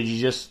 Joel? Did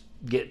you just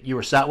you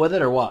were set with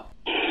it or what?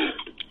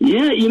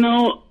 Yeah, you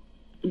know,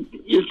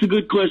 it's a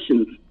good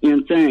question,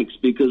 and thanks,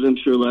 because I'm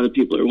sure a lot of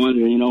people are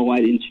wondering, you know, why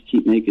didn't you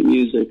keep making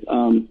music?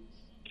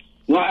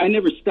 Well, I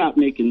never stopped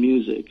making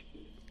music.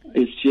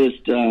 It's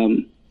just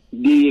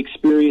the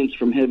experience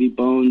from Heavy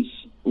Bones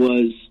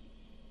was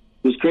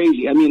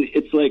crazy. I mean,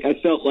 it's like I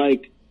felt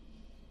like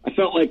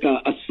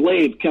a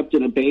slave kept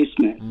in a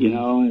basement, you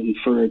know, and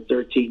for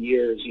 13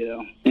 years, you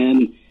know,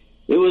 and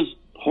it was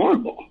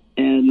horrible.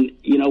 And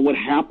you know what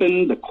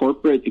happened? The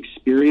corporate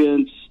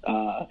experience,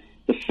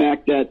 the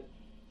fact that,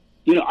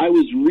 you know, I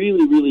was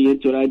really, really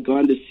into it. I'd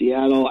gone to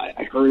Seattle.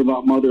 I heard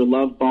about Mother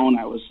Love Bone.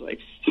 I was like,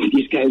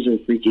 these guys are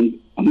freaking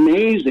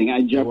amazing.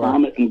 I jump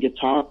on it and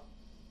guitar.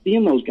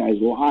 Seeing those guys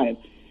live,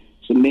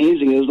 it's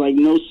amazing. It was like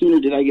no sooner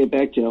did I get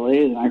back to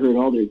LA than I heard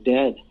all they're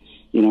dead,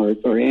 you know,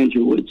 or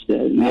Andrew Wood's dead,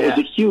 and that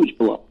was a huge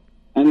blow.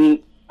 I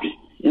mean,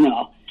 you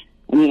know,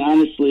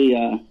 honestly,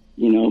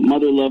 you know,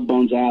 Mother Love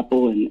Bone's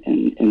Apple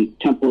and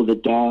Temple of the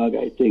Dog,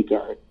 I think,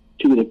 are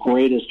two of the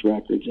greatest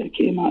records that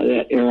came out of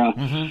that era,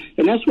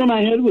 and that's where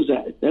my head was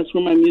at. That's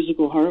where my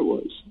musical heart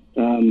was.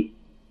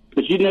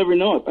 But you'd never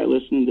know it by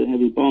listening to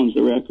Heavy Bones,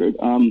 the record.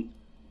 I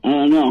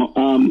don't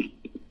know.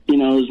 You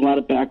know, there's a lot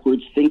of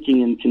backwards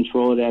thinking in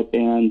control of that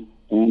band.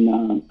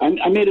 And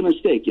I made a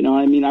mistake. You know,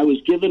 I mean, I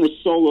was given a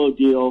solo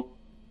deal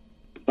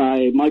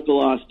by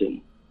Michael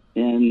Austin.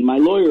 And my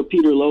lawyer,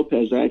 Peter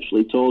Lopez,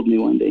 actually told me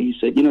one day, he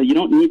said, you know, you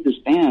don't need this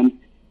band.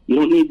 You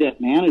don't need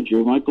that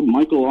manager.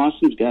 Michael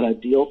Austin's got a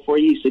deal for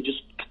you. He said,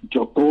 just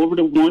go over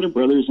to Warner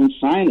Brothers and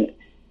sign it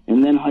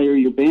and then hire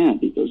your band.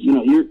 He goes,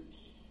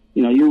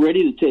 you're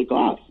ready to take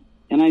off.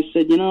 And I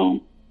said, you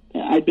know,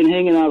 I'd been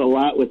hanging out a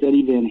lot with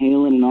Eddie Van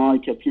Halen, and all I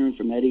kept hearing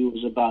from Eddie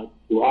was about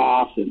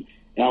Roth and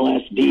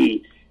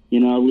LSD, you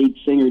know, lead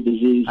singer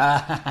disease.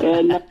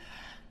 And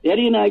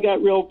Eddie and I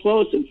got real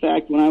close. In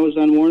fact, when I was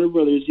on Warner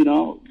Brothers, you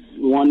know,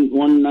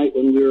 one night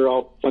when we were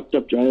all fucked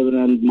up driving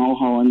on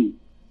Mulholland,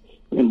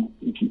 and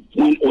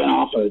went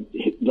off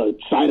the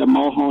side of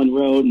Mulholland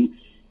Road, and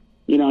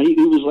you know, he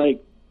was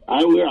like,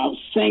 I was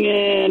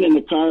singing in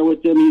the car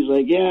with him. He's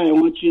like, yeah, I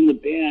want you in the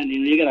band. You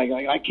know, you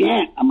gotta. I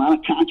can't. I'm on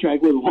a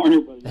contract with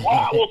Warner Brothers.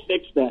 Wow, we'll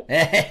fix that.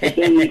 But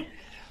then,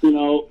 you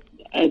know,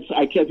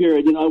 I kept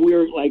hearing, you know, we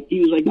were like, he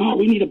was like, no,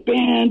 we need a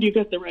band. You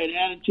got the right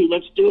attitude.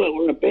 Let's do it.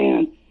 We're a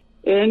band.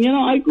 And you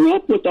know, I grew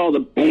up with all the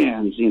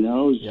bands. You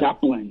know,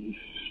 Zeppelin,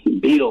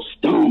 Beatles,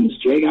 Stones,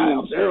 Jay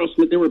Giles,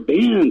 Aerosmith. There were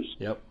bands.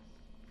 Yep.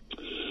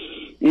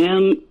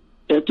 And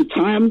at the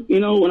time, you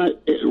know, when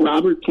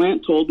Robert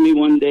Plant told me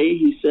one day,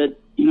 he said,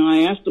 you know,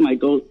 I asked him, I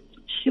go,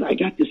 shit, I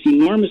got this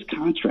enormous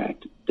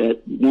contract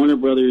that Warner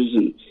Brothers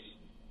and,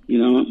 you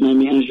know, my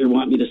manager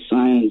want me to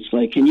sign. It's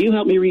like, can you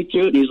help me read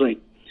through it? And he's like,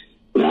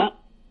 well,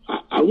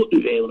 I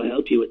wouldn't be able to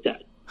help you with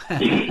that.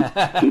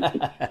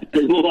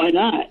 Well, why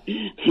not?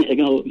 I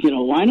go, you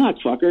know, why not,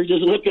 fucker?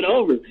 Just look it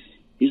over.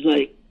 He's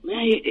like,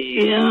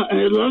 yeah,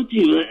 I'd love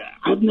to.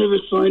 I've never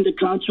signed a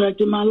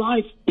contract in my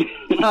life.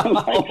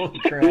 Oh,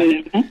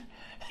 crap.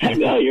 I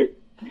go,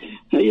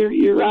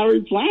 you're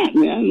Robert Plant,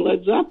 man,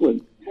 Led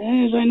Zeppelin.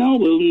 As I know,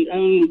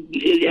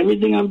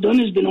 everything I've done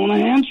has been on a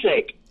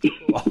handshake.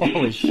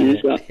 Holy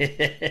shit. So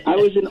I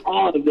was in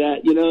awe of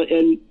that, you know,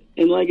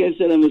 and like I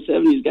said, I'm a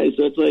 70s guy,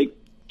 so it's like,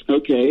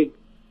 okay,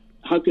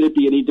 how could it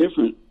be any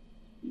different?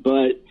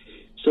 But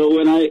so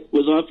when I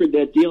was offered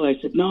that deal, I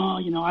said, no,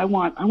 you know, I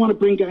want to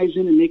bring guys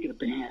in and make it a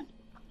band.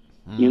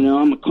 You know,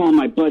 I'm going to call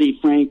my buddy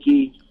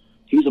Frankie.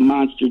 He's a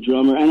monster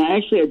drummer. And I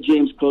actually had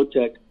James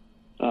Kotek,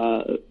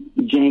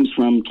 James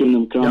from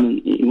Kingdom Come,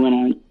 and he went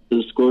on to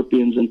the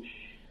Scorpions. And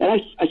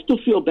I still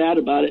feel bad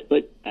about it,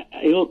 but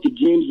I hope that,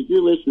 James, if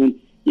you're listening,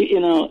 you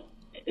know,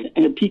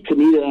 and Pete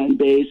Comita on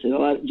bass and a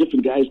lot of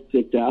different guys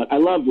picked out. I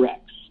love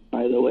Rex,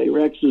 by the way.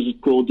 Rex is a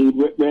cool dude.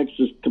 Rex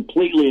is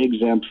completely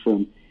exempt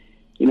from,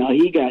 you know,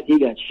 he got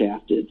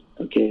shafted.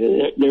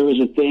 Okay, there was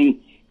a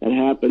thing that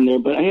happened there,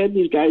 but I had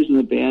these guys in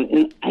the band,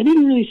 and I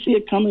didn't really see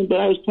it coming,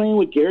 but I was playing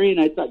with Gary, and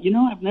I thought, you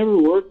know, I've never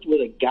worked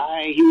with a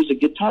guy. He was a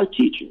guitar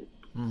teacher,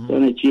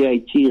 done at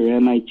GIT or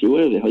MIT,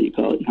 whatever the hell you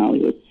call it in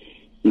Hollywood.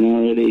 You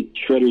know,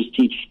 shredders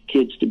teach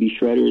kids to be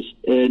shredders.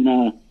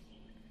 And,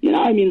 you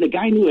know, I mean, the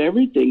guy knew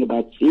everything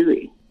about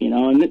theory, you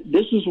know, and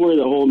this is where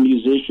the whole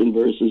musician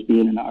versus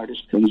being an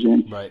artist comes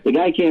in. Right. The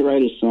guy can't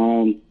write a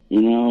song,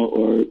 you know,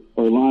 or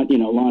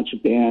launch a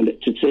band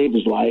to save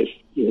his life.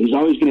 You know, he's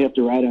always going to have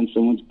to ride on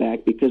someone's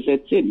back because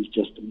that's it. He's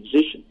just a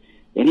musician.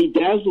 And he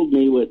dazzled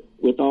me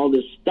with all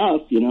this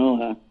stuff, you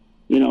know,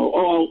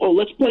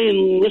 let's play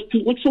in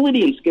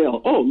Lixolydian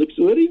scale. Oh,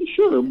 Lixolydian?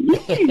 Sure.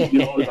 You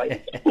know,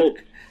 like, oh,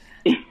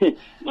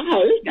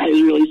 wow, this guy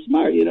is really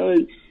smart, you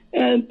know.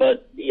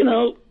 But, you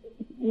know,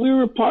 we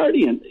were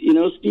partying. You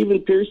know, Stephen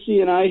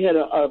Pearcy and I had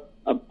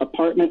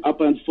apartment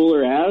up on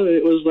Fuller Ave.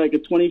 It was like a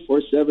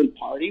 24/7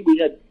 party. We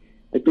had,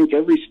 I think,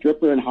 every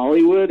stripper in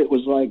Hollywood. It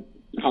was like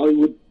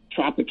Hollywood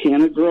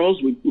Tropicana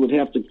girls. We'd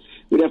have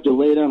to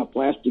lay down a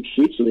plastic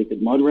sheet so they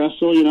could mud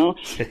wrestle, you know.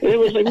 And it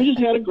was like we just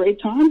had a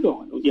great time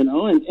going, you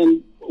know,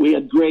 and we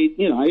had great,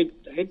 you know, I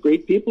had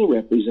great people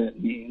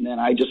represent me, and then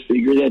I just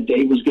figured that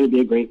Dave was going to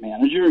be a great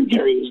manager and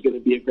Gary was going to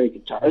be a great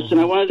guitarist,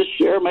 and I wanted to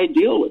share my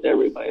deal with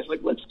everybody. It's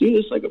like, let's do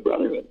this like a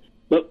brotherhood.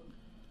 But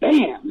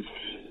man,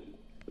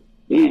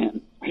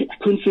 I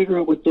couldn't figure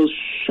out what those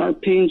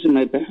sharp pains in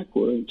my back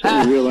were until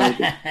I realized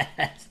it.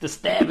 It's the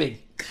stabbing.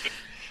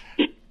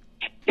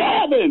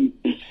 Stabbing!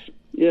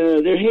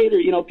 Yeah, they're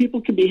haters. You know,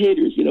 people can be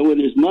haters, you know, when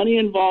there's money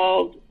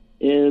involved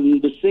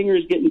and the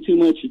singer's getting too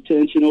much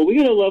attention. Oh, we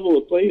got to level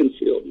the playing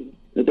field. You know?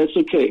 But that's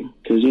okay,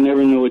 because you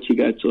never know what you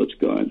got till it's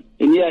gone.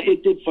 And yeah,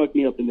 it did fuck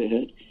me up in the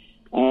head.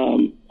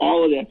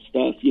 All of that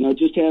stuff, you know,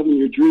 just having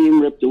your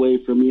dream ripped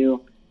away from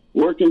you,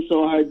 working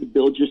so hard to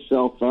build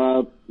yourself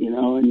up, you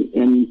know,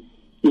 and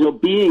you know,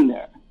 being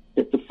there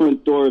at the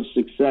front door of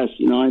success.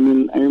 You know, I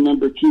mean, I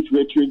remember Keith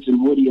Richards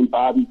and Woody and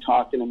Bobby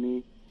talking to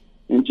me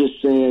and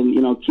just saying, you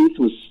know, Keith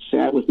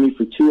sat with me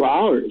for 2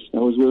 hours. I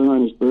was with him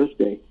on his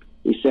birthday.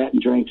 We sat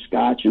and drank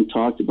scotch and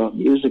talked about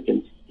music,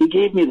 and he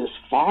gave me this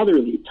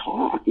fatherly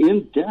talk,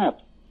 in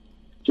depth,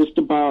 just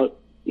about,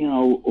 you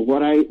know,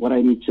 what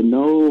I need to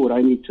know, what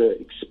I need to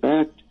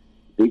expect,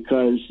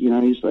 because, you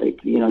know, he's like,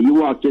 you know, you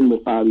walked in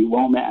with Bobby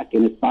Womack,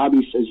 and if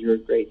Bobby says you're a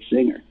great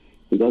singer,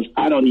 he goes,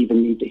 I don't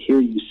even need to hear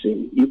you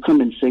sing. You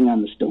come and sing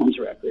on the Stones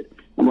record.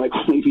 I'm like,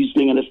 you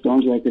sing on a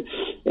Stones record?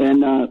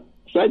 And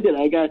so I did.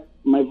 I got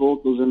my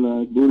vocals in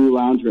the Voodoo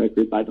Lounge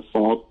record by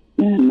default.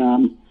 And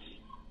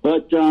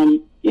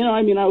you know,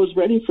 I mean, I was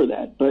ready for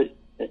that. But,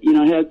 you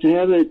know, had to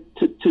have it,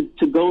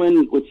 to go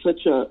in with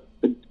such a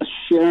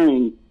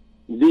sharing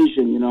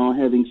vision, you know,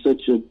 having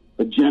such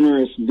a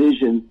generous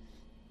vision,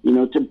 you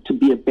know, to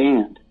be a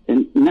band.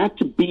 And not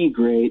to be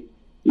great,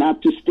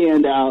 not to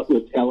stand out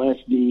with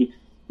LSD,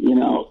 you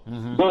know,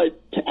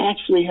 but to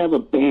actually have a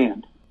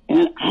band.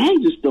 And I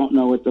just don't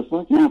know what the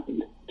fuck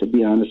happened, to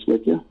be honest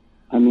with you.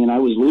 I mean, I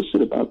was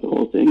lucid about the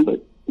whole thing,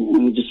 but you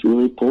know, it just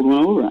really pulled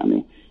one over on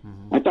me.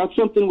 I thought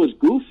something was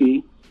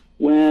goofy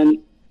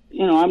when,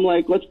 you know, I'm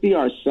like, let's be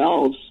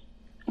ourselves.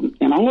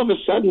 And all of a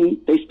sudden,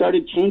 they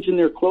started changing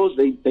their clothes.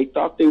 They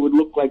thought they would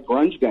look like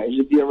grunge guys.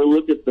 If you ever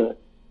look at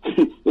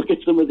look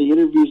at some of the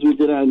interviews we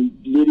did on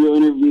video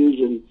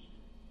interviews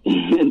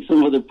and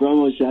some of the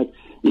promo shots,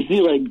 you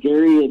see like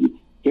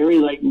Gary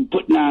like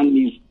putting on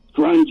these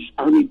grunge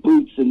army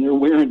boots, and they're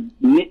wearing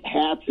knit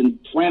hats and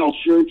flannel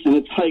shirts, and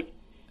it's like,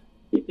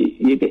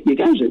 you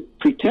guys are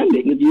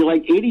pretending. You're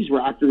like 80s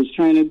rockers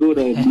trying to go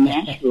to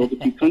Nashville to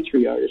be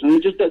country artists. I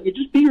mean, you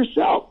just be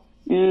yourself.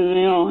 And,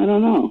 you know, I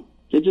don't know.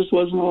 There just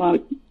wasn't a lot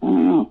of, I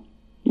don't know.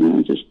 You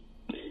know,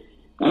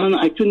 I don't know.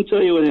 I couldn't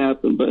tell you what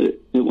happened, but it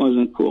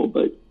wasn't cool.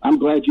 But I'm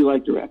glad you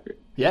liked the record.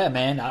 Yeah,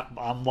 man.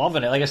 I'm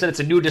loving it. Like I said, it's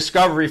a new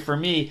discovery for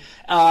me.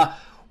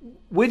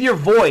 With your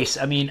voice,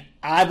 I mean,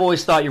 I've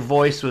always thought your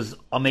voice was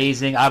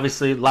amazing.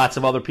 Obviously, lots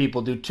of other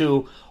people do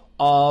too.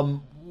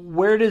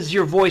 Where does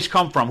your voice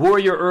come from? Who are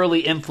your early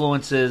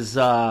influences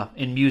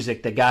in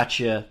music that got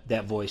you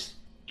that voice?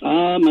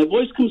 My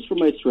voice comes from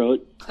my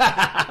throat.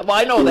 Well,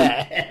 I know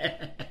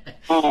that.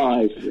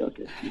 Oh, I see.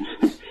 Okay.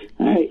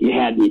 All right, you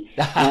had me.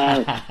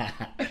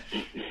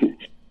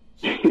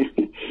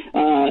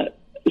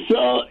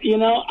 So, you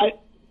know,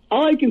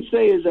 all I can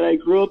say is that I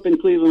grew up in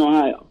Cleveland,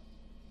 Ohio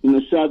in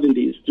the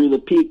 70s, through the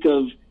peak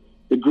of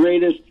the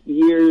greatest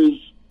years,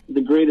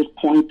 the greatest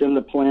point on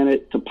the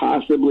planet to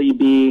possibly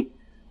be,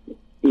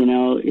 you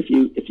know, if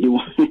you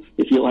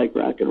like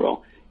rock and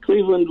roll.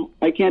 Cleveland,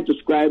 I can't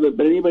describe it,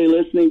 but anybody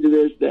listening to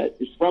this that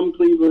is from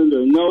Cleveland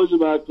or knows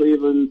about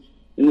Cleveland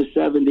in the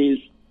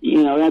 70s,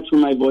 you know, that's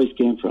where my voice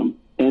came from.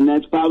 And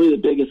that's probably the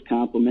biggest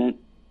compliment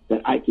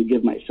that I could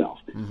give myself,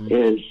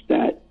 is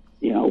that,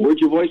 you know, where'd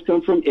your voice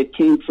come from? It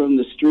came from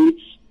the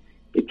streets.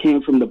 It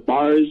came from the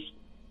bars.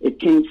 It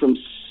came from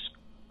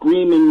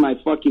screaming my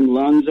fucking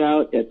lungs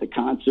out at the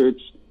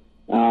concerts.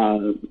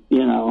 You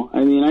know,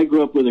 I mean, I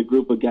grew up with a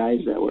group of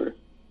guys that were,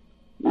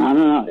 I don't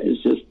know,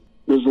 it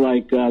was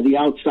like The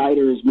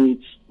Outsiders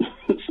meets,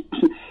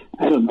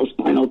 I don't know,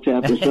 Spinal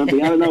Tap or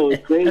something. I don't know, it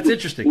was crazy. That's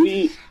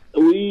interesting.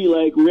 We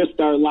like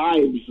risked our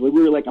lives. We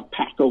were like a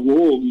pack of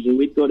wolves, and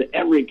we'd go to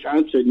every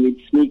concert and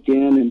we'd sneak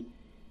in,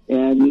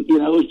 and you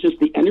know, it was just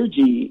the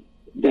energy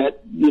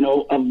that, you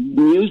know, of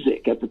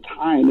music at the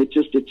time. It's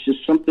just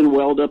something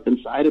welled up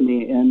inside of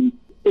me, and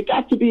it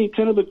got to be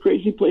kind of a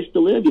crazy place to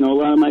live. You know, a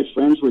lot of my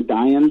friends were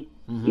dying.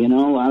 You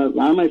know, a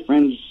lot of my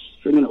friends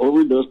freaking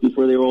overdosed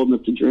before they were old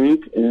enough to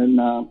drink, and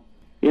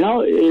you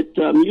know,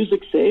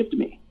 music saved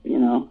me. You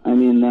know, I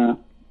mean,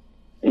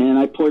 and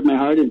I poured my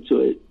heart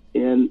into it.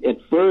 And at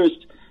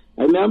first,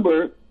 I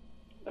remember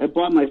I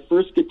bought my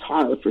first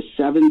guitar for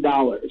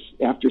 $7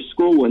 after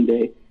school one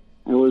day.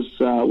 I was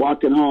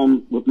walking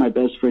home with my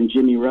best friend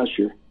Jimmy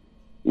Rusher,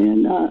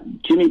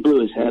 and Jimmy blew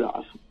his head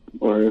off,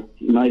 or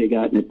he might have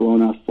gotten it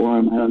blown off for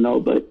him. I don't know,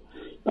 but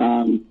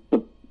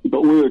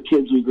when we were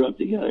kids, we grew up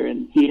together,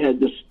 and he had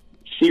this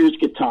Sears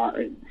guitar,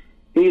 and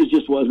he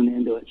just wasn't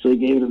into it. So he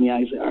gave it to me.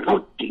 I said,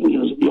 "Oh, he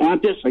goes, you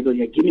want this?" I go,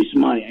 "Yeah, give me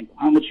some money." I go,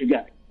 "How much you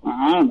got?"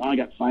 "I don't know. I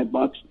got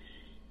 $5."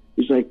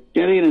 He's like,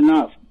 "That ain't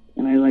enough."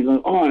 And I like,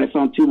 "Oh," and I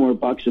found $2 more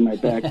in my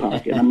back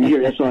pocket. I mean,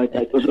 here, that's all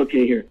I was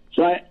okay here.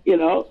 So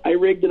I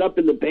rigged it up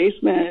in the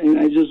basement, and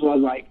I just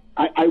was like,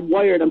 I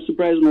wired. I'm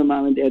surprised my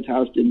mom and dad's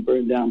house didn't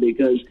burn down,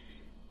 because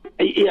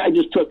I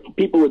just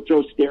people would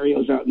throw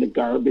stereos out in the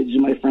garbage,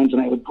 and my friends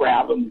and I would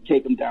grab them and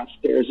take them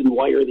downstairs and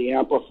wire the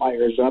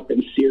amplifiers up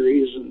in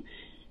series. And,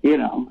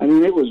 I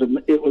mean, it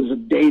was a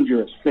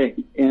dangerous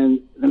thing.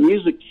 And the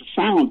music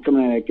sound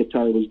coming out of that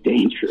guitar was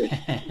dangerous.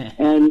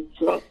 And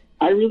so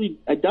I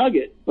dug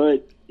it.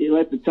 But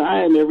at the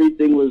time,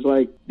 everything was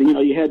like,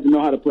 you had to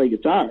know how to play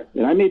guitar.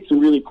 And I made some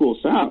really cool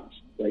sounds.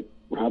 Like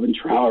Robin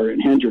Trower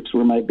and Hendrix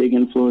were my big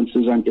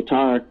influences on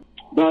guitar.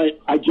 But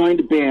I joined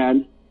a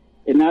band.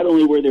 And not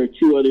only were there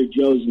 2 other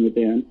Joes in the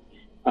band,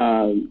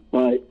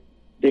 but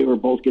they were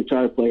both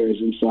guitar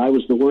players. And so I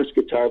was the worst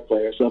guitar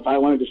player. So if I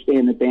wanted to stay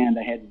in the band,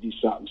 I had to do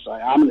something. So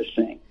I'm going to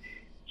sing.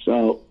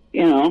 So,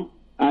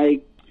 I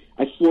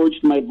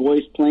forged my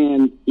voice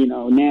playing,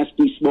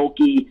 nasty,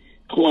 smoky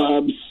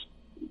clubs.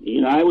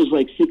 I was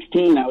like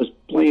 16. I was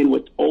playing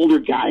with older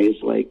guys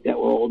like that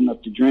were old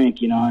enough to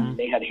drink, and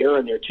they had hair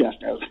on their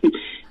chest. I was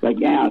like,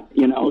 yeah,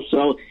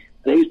 so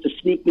they used to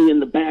sneak me in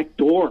the back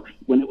door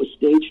when it was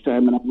stage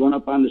time, and I'd run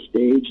up on the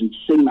stage and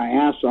sing my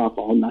ass off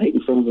all night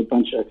in front of a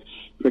bunch of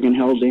friggin'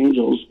 Hell's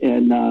Angels.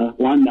 And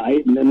one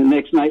night, and then the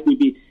next night we'd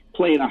be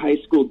playing a high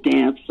school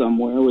dance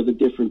somewhere with a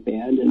different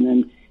band, and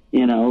then,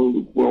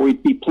 where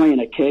we'd be playing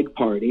a keg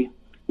party,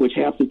 which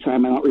half the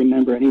time I don't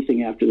remember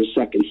anything after the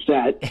second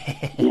set,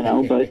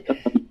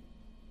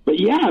 but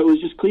yeah, it was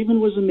just,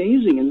 Cleveland was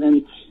amazing. And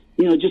then,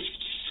 just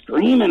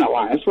screaming a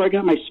lot. That's where I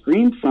got my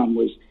scream from,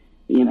 was,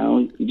 you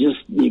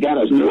got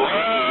to,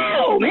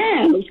 oh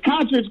man, this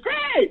concert's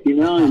great,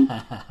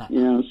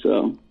 and,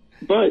 so,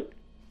 but,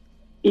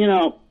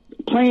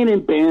 playing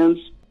in bands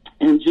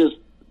and just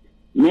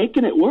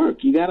making it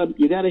work. You gotta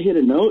hit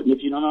a note, and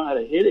if you don't know how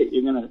to hit it,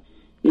 you're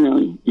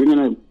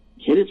gonna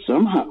hit it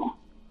somehow.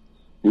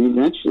 And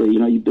eventually,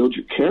 you build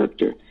your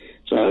character.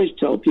 So I always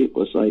tell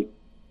people, it's like,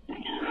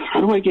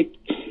 how do I get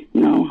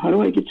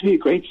to be a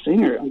great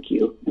singer like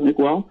you? I'm like,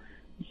 well,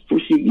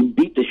 first you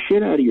beat the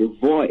shit out of your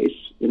voice,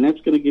 and that's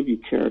going to give you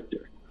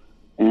character.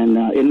 And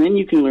then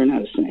you can learn how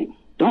to sing.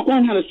 Don't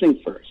learn how to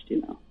sing first,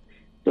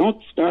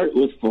 Don't start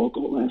with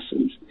vocal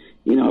lessons.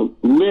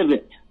 Live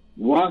it.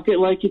 Walk it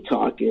like you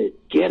talk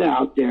it. Get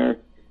out there.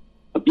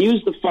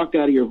 Abuse the fuck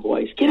out of your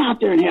voice. Get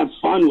out there and have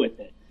fun with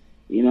it,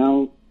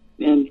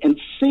 and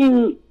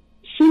sing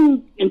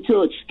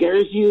until it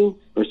scares you,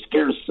 or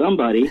scares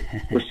somebody,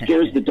 or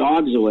scares the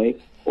dogs away,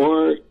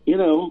 or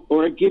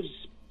it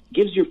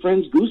gives your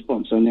friends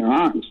goosebumps on their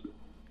arms.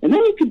 And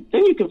then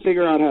you can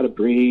figure out how to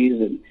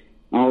breathe and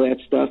all that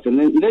stuff, and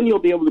then you'll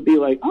be able to be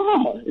like,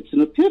 oh, it's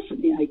an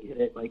epiphany. I get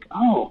it. Like,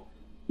 oh,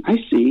 I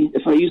see.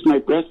 If I use my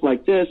breath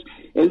like this.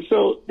 And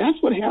so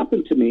that's what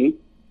happened to me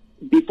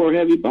before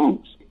Heavy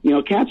Bones.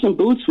 Cats and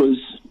Boots was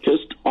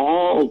just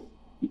all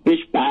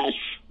bish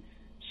bash,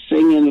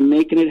 singing and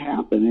making it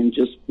happen, and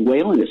just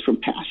wailing. It's from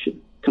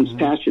passion. Comes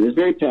passion. It's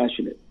very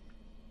passionate.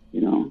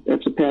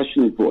 That's a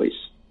passionate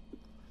voice.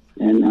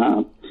 And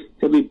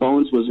Heavy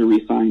Bones was a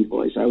refined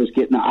voice. I was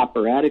getting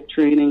operatic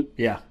training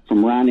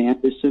from Ron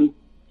Anderson.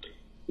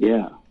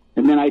 Yeah.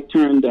 And then I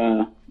turned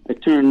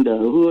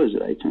who was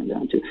it I turned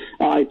down to?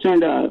 I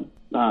turned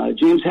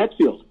James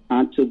Hetfield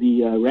onto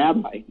the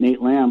rabbi,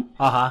 Nate Lamb.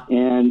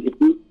 And if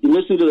you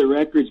listen to the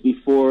records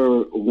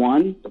before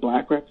One, the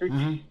Black record,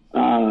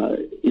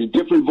 is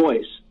different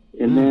voice.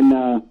 And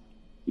then,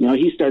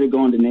 he started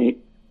going to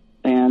Nate,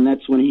 and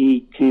that's when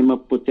he came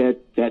up with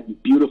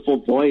that beautiful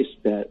voice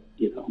that,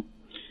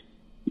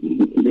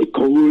 they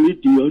call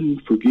it the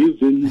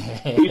Unforgiven.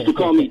 He used to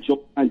call me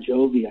Joe Bon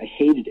Jovi. I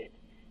hated it.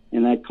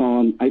 And I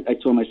told him,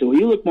 I said, well,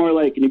 you look more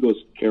like, and he goes,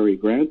 Cary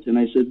Grant. And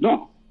I said,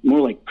 no, more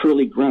like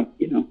Curly Grunt,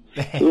 So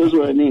those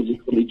were our names. He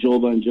called me Joe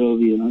Bon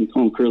Jovi, and I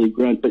call him Curly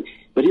Grunt. But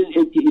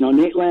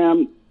Nate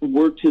Lamb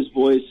worked his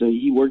voice.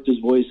 He worked his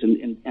voice,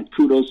 and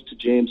kudos to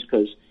James,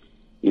 because,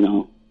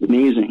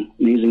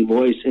 amazing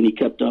voice, and he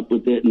kept up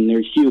with it, and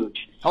they're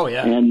huge. Oh,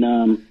 yeah.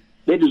 And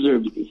they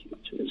deserve to be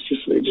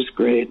huge. They're just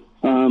great.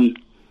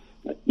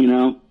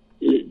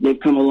 They've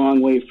come a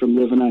long way from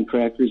living on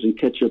crackers and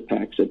ketchup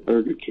packs at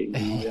Burger King.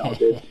 They all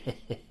did.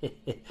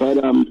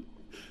 But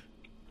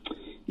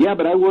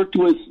I worked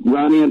with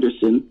Ron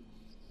Anderson,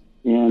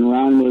 and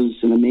Ron was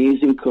an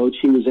amazing coach.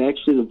 He was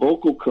actually the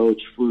vocal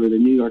coach for the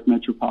New York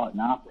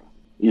Metropolitan Opera.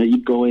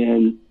 You'd go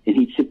in, and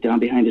he'd sit down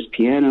behind his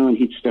piano, and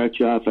he'd start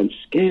you off on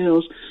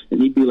scales,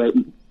 and he'd be like,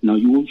 no,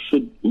 you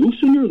should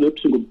loosen your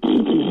lips and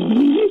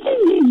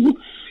go...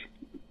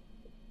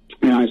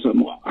 And I thought,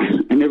 well,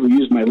 I never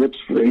used my lips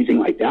for anything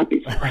like that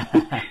before.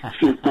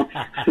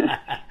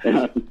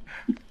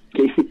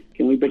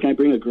 Can I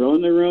bring a girl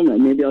in the room?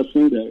 And maybe I'll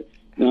sing better.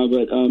 No,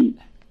 but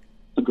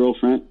a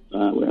girlfriend,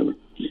 whatever.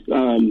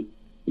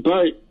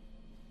 But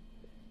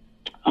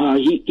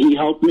He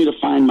helped me to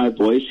find my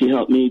voice. He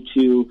helped me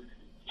to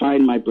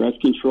find my breath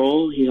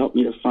control. He helped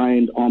me to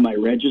find all my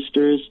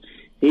registers.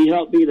 He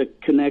helped me to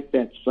connect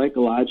that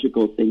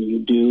psychological thing you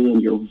do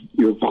and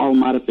your vowel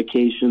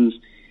modifications.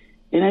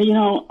 And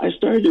I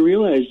started to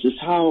realize just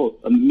how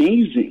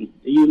amazing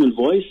the human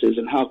voice is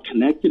and how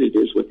connected it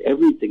is with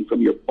everything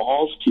from your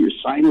balls to your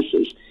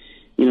sinuses,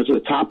 to the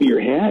top of your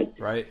head.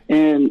 Right.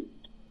 And,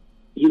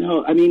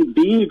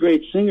 being a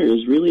great singer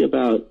is really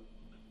about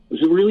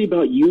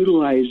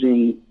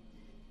utilizing,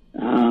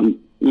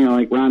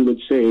 like Ron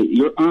would say,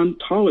 your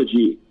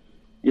ontology.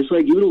 It's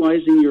like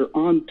utilizing your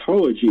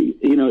ontology.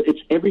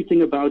 It's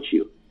everything about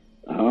you.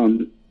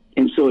 And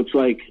so it's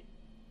like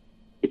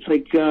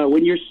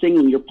when you're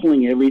singing, you're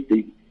pulling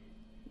everything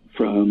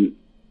from,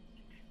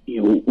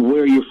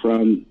 where you're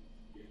from,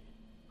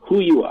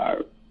 who you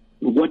are,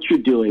 what you're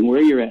doing,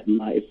 where you're at in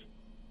life,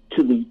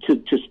 to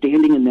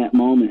standing in that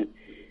moment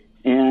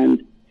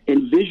and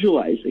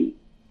visualizing.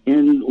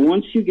 And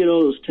once you get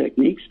all those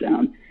techniques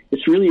down,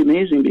 it's really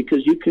amazing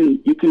because you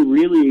can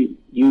really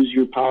use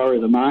your power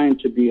of the mind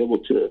to be able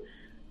to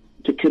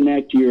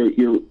connect your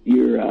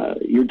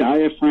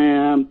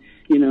diaphragm,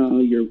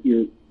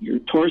 your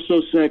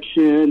torso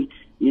section.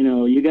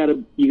 You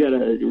gotta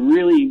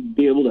really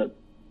be able to,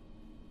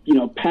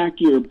 pack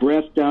your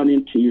breath down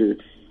into your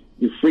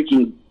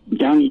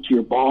down into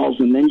your balls,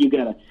 and then you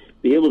gotta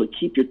be able to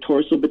keep your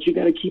torso, but you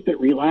gotta keep it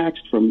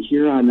relaxed from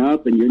here on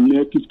up, and your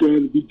neck is gotta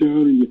be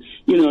down, and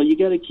you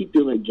gotta keep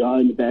your jaw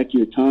in the back of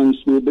your tongue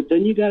smooth, but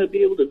then you gotta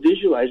be able to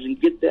visualize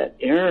and get that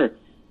air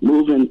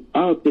moving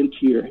up into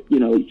your,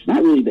 it's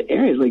not really the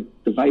air, it's like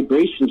the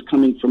vibrations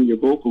coming from your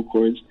vocal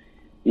cords,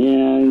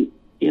 and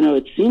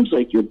it seems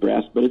like your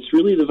breath, but it's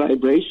really the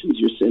vibrations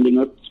you're sending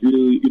up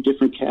through your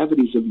different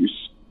cavities of your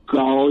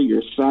skull,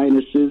 your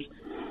sinuses.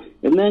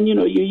 And then,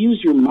 you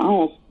use your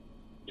mouth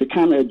to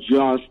kind of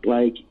adjust,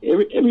 like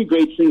every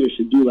great singer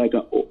should do like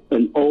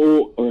an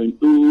O or an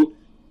oo.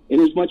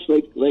 And as much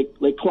like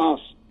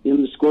Klaus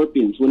in the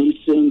Scorpions, when he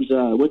sings,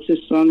 what's his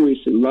song where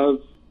he sings love?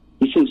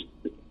 He sings,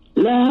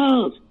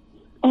 love,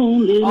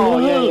 only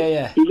love. Oh,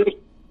 yeah.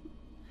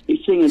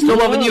 He's singing, Still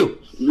Loving You.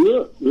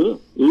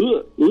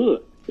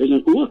 There's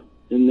an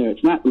in there.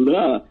 It's not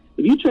love.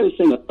 If you try to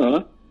sing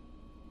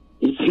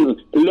you sing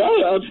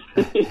love.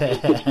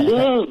 It's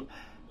love.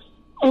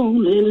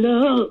 Only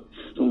love.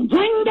 Don't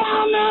bring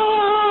down the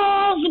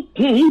walls of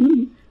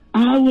pain.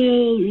 I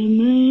will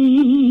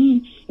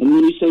remain. And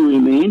when you say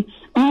remain,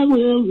 I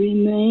will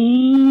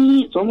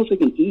remain. It's almost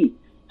like an E.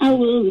 I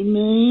will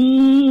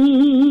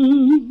remain.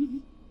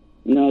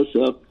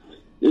 So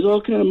there's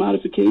all kind of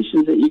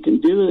modifications that you can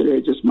do that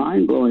are just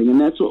mind-blowing. And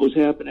that's what was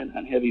happening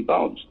on Heavy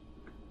Bones.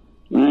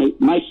 Right?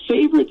 My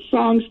favorite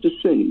songs to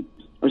sing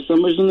are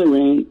Summers in the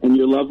Rain and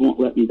Your Love Won't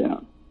Let Me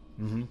Down.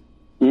 Mm-hmm.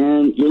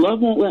 And Your Love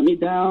Won't Let Me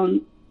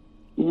Down,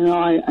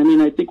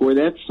 I think where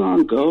that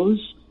song goes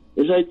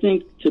is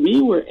to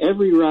me, where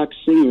every rock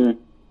singer,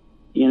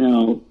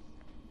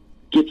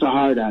 gets a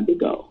hard on to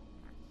go.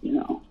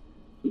 Those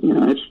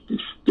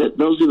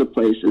are the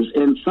places.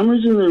 And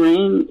Summers in the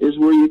Rain is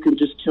where you can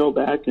just chill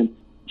back and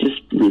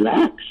just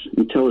relax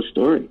and tell a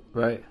story.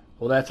 Right.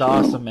 Well, that's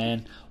awesome,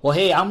 man. Well,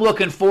 hey, I'm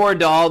looking forward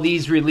to all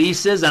these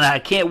releases, and I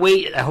can't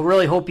wait. I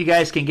really hope you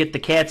guys can get the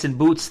Cats and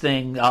Boots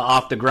thing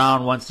off the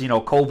ground once,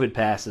 COVID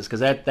passes,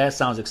 because that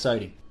sounds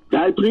exciting.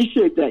 I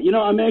appreciate that.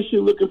 I'm actually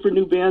looking for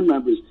new band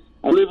members.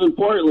 I live in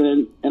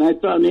Portland, and I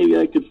thought maybe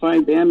I could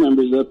find band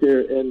members up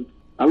here. And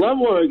I love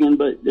Oregon,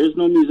 but there's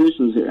no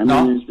musicians here.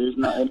 There's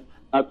nothing.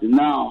 I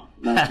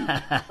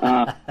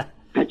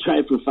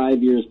tried for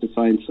 5 years to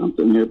find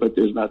something here, but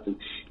there's nothing.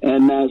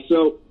 And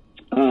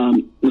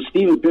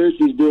Stephen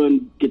Piercy's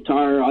doing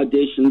guitar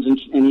auditions,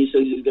 and he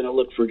says he's going to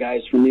look for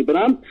guys for me. But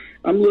I'm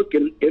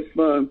looking, if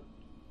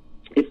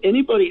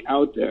anybody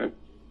out there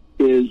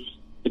is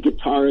a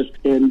guitarist,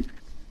 and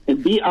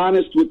be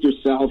honest with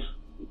yourself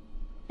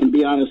and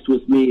be honest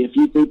with me, if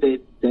you think that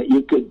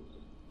you could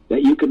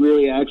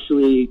really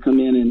actually come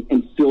in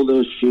and fill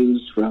those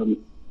shoes from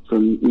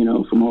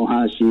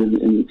Ohashi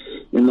and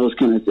those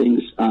kind of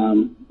things.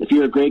 If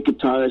you're a great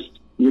guitarist,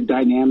 you're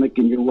dynamic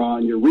and you're raw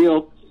and you're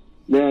real,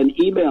 then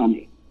email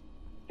me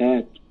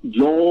at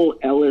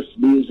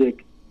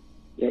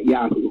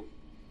joelellismusic@yahoo.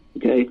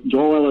 Okay?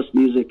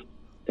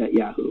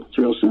 joelellismusic@yahoo. It's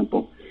real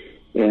simple.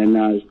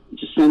 And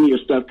just send me your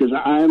stuff, because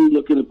I'm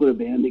looking to put a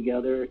band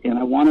together and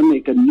I want to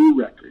make a new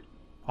record.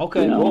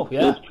 Okay, cool,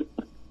 yeah.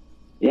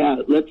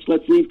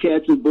 Let's leave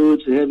Cats and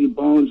Boots and Heavy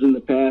Bones in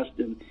the past,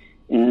 and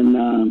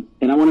I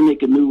want to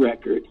make a new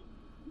record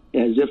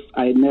as if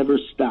I had never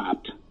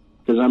stopped,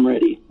 because I'm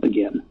ready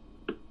again.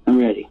 I'm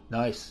ready.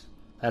 Nice.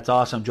 That's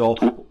awesome, Joel.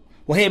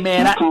 Well, hey,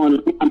 man.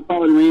 I'm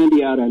calling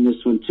Randy out on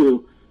this one,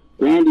 too.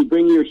 Randy,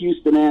 bring your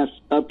Houston ass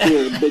up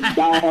here, big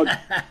dog.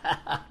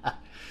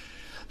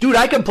 Dude,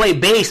 I can play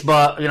bass,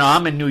 but,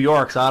 I'm in New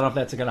York, so I don't know if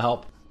that's going to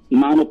help.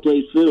 Mama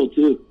plays fiddle,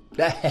 too.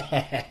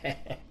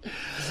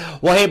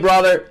 Well, hey,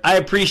 brother, I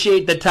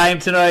appreciate the time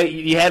tonight.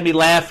 You had me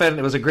laughing.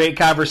 It was a great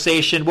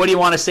conversation. What do you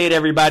want to say to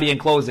everybody in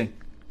closing?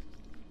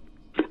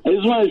 I just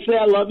just want to say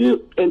I love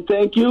you and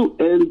thank you,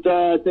 and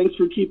thanks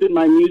for keeping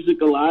my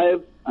music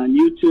alive on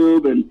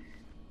YouTube,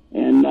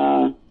 and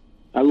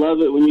I love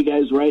it when you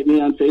guys write me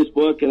on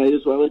Facebook, and I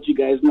just want to let you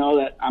guys know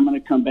that I'm going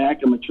to come back.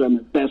 I'm going to try my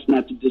best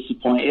not to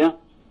disappoint you.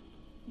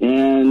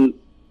 And,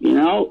 you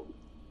know,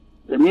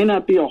 there may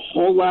not be a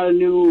whole lot of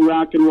new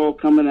rock and roll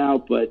coming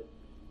out, but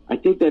I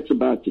think that's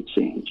about to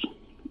change.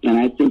 And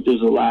I think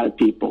there's a lot of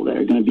people that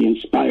are going to be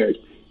inspired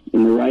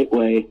in the right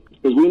way,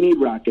 because we need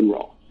rock and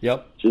roll.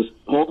 Yep. Just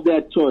hold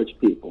that torch,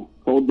 people.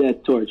 Hold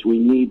that torch. We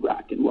need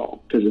rock and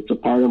roll because it's a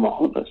part of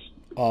all of us.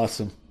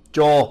 Awesome.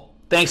 Joel,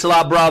 thanks a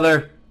lot,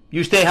 brother.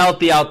 You stay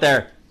healthy out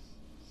there.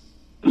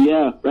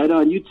 Yeah, right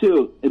on. You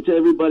too. And to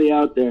everybody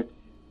out there,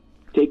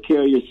 take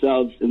care of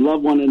yourselves and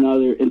love one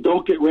another. And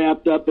don't get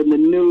wrapped up in the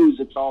news.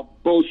 It's all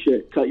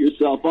bullshit. Cut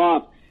yourself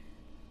off.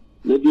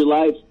 Live your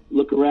life.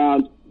 Look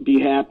around. Be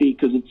happy,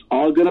 because it's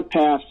all going to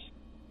pass.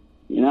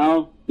 You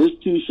know, this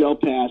too shall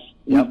pass.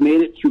 Yep. We've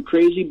made it through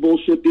crazy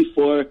bullshit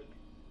before.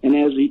 And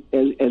as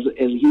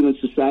a human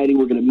society,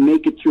 we're going to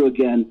make it through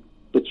again.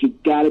 But you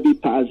got to be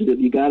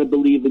positive. You got to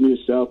believe in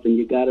yourself, and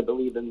you got to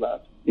believe in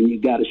love, and you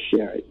got to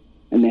share it.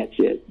 And that's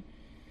it.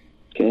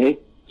 Okay?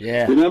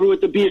 Yeah. Remember what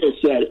the Beatles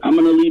said. I'm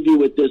going to leave you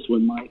with this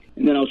one, Mike,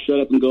 and then I'll shut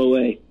up and go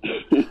away.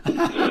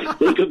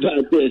 Think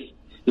about this.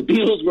 The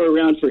Beatles were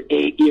around for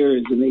 8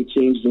 years, and they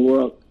changed the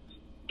world.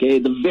 Okay?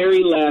 The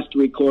very last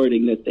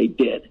recording that they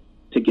did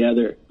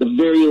together, the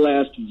very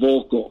last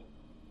vocal,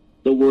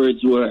 the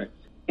words were,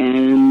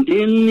 "And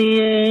in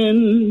the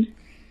end,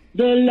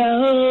 the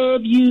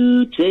love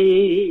you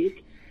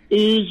take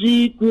is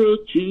equal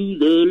to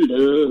the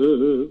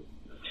love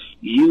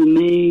you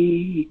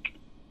make."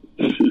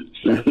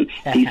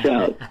 Peace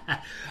out. All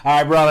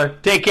right, brother.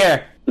 Take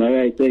care. All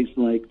right. Thanks,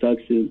 Mike. Talk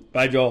soon.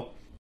 Bye, Joel.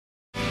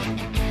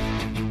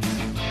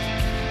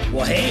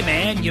 Well, hey,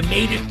 man, you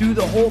made it through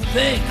the whole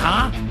thing,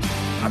 huh?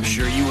 I'm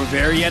sure you were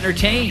very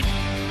entertained.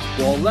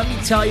 Well, let me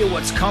tell you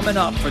what's coming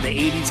up for the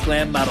 80s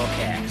Glam Metal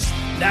Cast.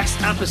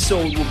 Next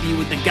episode will be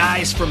with the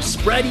guys from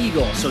Spread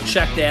Eagle, so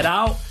check that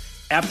out.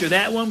 After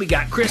that one, we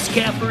got Chris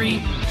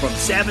Caffery from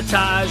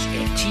Sabotage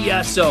and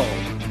TSO.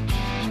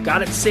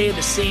 Gotta say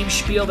the same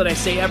spiel that I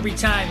say every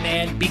time,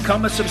 man.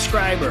 Become a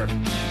subscriber.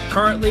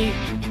 Currently,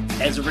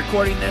 as of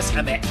recording this,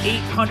 I'm at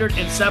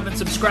 807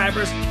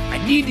 subscribers. I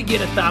need to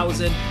get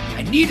 1,000.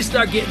 I need to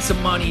start getting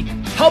some money.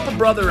 Help a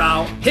brother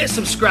out. Hit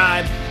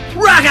subscribe.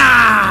 Rock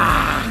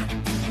on!